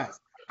world provides.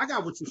 I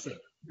got what you're saying.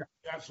 Yeah.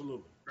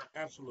 Absolutely.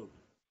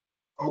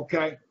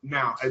 Okay.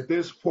 Now, at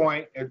this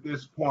point,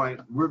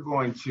 we're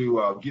going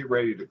to get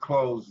ready to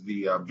close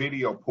the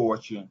video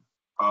portion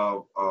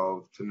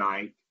of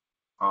tonight,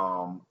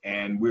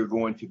 and we're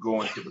going to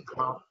go into the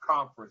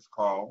conference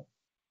call.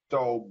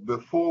 So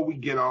before we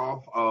get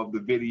off of the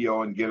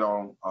video and get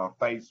on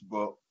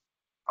Facebook,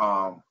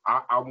 I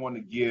want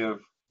to get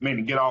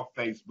off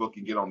Facebook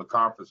and get on the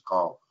conference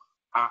call.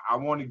 I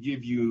want to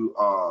give you,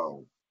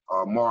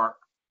 Mark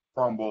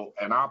Crumble,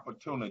 an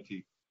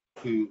opportunity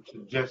to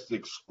just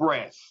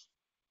express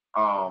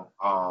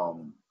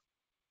some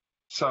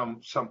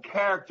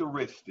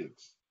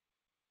characteristics.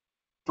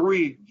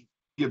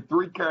 Give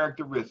three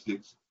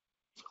characteristics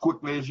as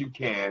quickly as you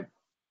can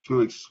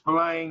to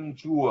explain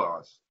to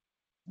us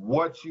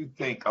what you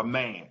think a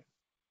man,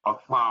 a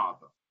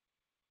father,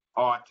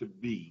 ought to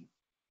be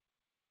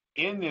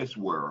in this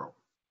world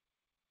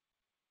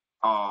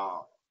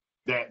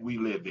that we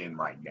live in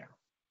right now.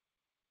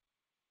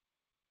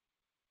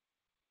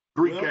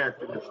 Three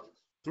characteristics.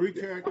 Three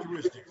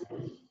characteristics.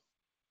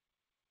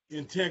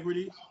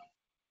 integrity,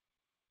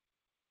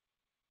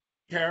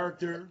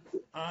 character,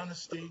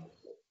 honesty.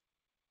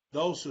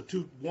 Those are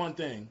one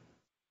thing,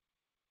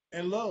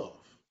 and love.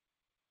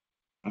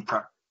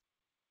 Okay.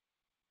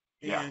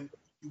 Yeah. And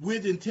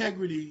with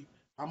integrity,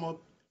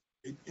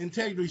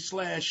 integrity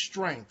 /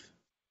 strength.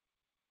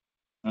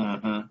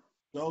 Mm-hmm.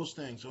 Those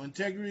things. So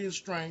integrity and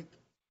strength,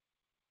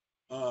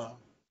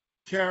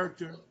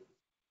 character,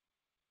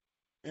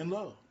 and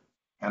love.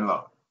 And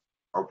love.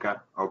 Okay.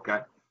 Okay.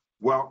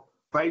 Well,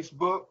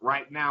 Facebook,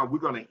 right now, we're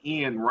going to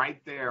end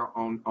right there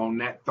on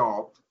that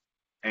thought.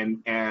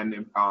 And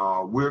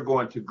we're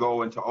going to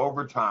go into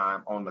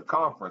overtime on the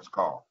conference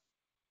call.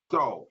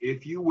 So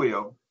if you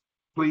will,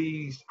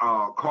 please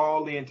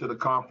call into the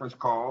conference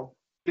call,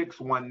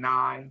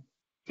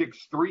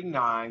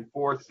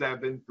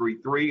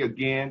 619-639-4733.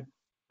 Again,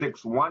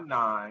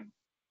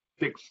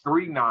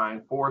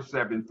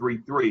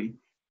 619-639-4733.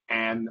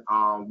 And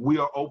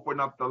we'll open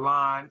up the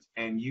lines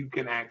and you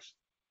can ask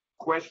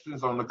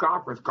questions on the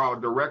conference call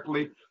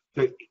directly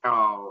to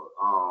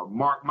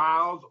Mark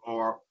Miles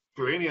or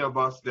to any of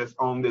us that's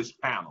on this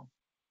panel.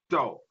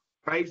 So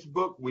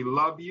Facebook, we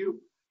love you.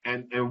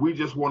 And we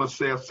just want to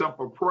say a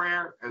simple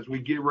prayer as we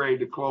get ready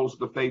to close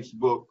the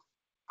Facebook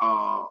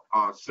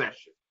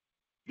session.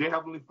 Dear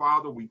Heavenly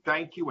Father, we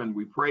thank you and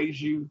we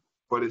praise you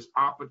for this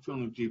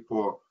opportunity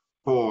for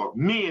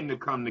men to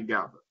come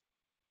together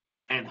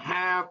and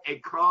have a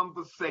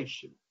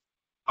conversation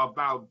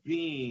about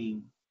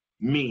being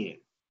men,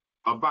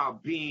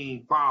 about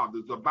being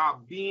fathers,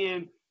 about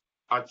being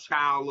a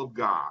child of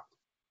God.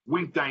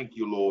 We thank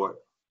you, Lord,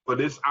 for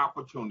this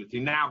opportunity.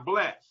 Now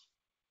bless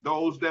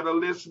those that are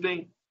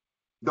listening,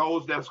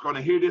 those that's going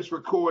to hear this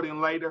recording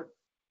later.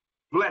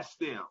 Bless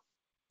them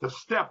to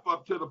step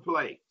up to the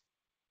plate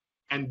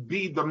and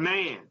be the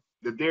man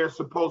that they're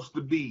supposed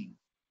to be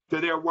to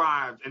their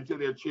wives and to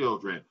their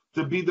children,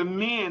 to be the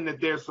men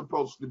that they're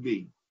supposed to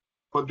be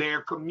for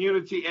their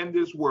community and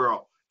this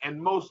world,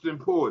 and most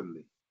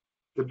importantly,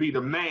 to be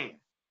the man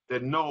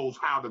that knows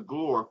how to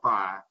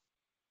glorify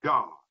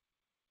God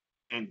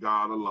and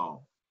God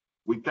alone.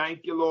 We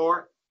thank you,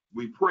 Lord.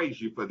 We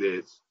praise you for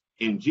this.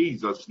 In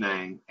Jesus'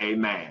 name,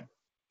 amen.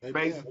 Amen.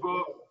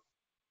 Facebook,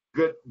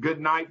 good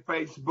night,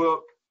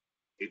 Facebook.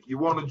 If you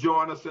want to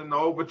join us in the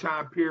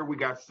overtime period, we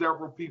got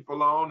several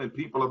people on, and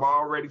people have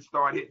already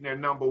started hitting their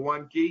number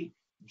one key.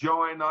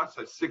 Join us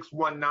at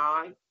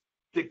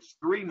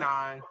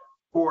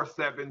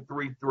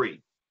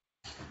 619-639-4733.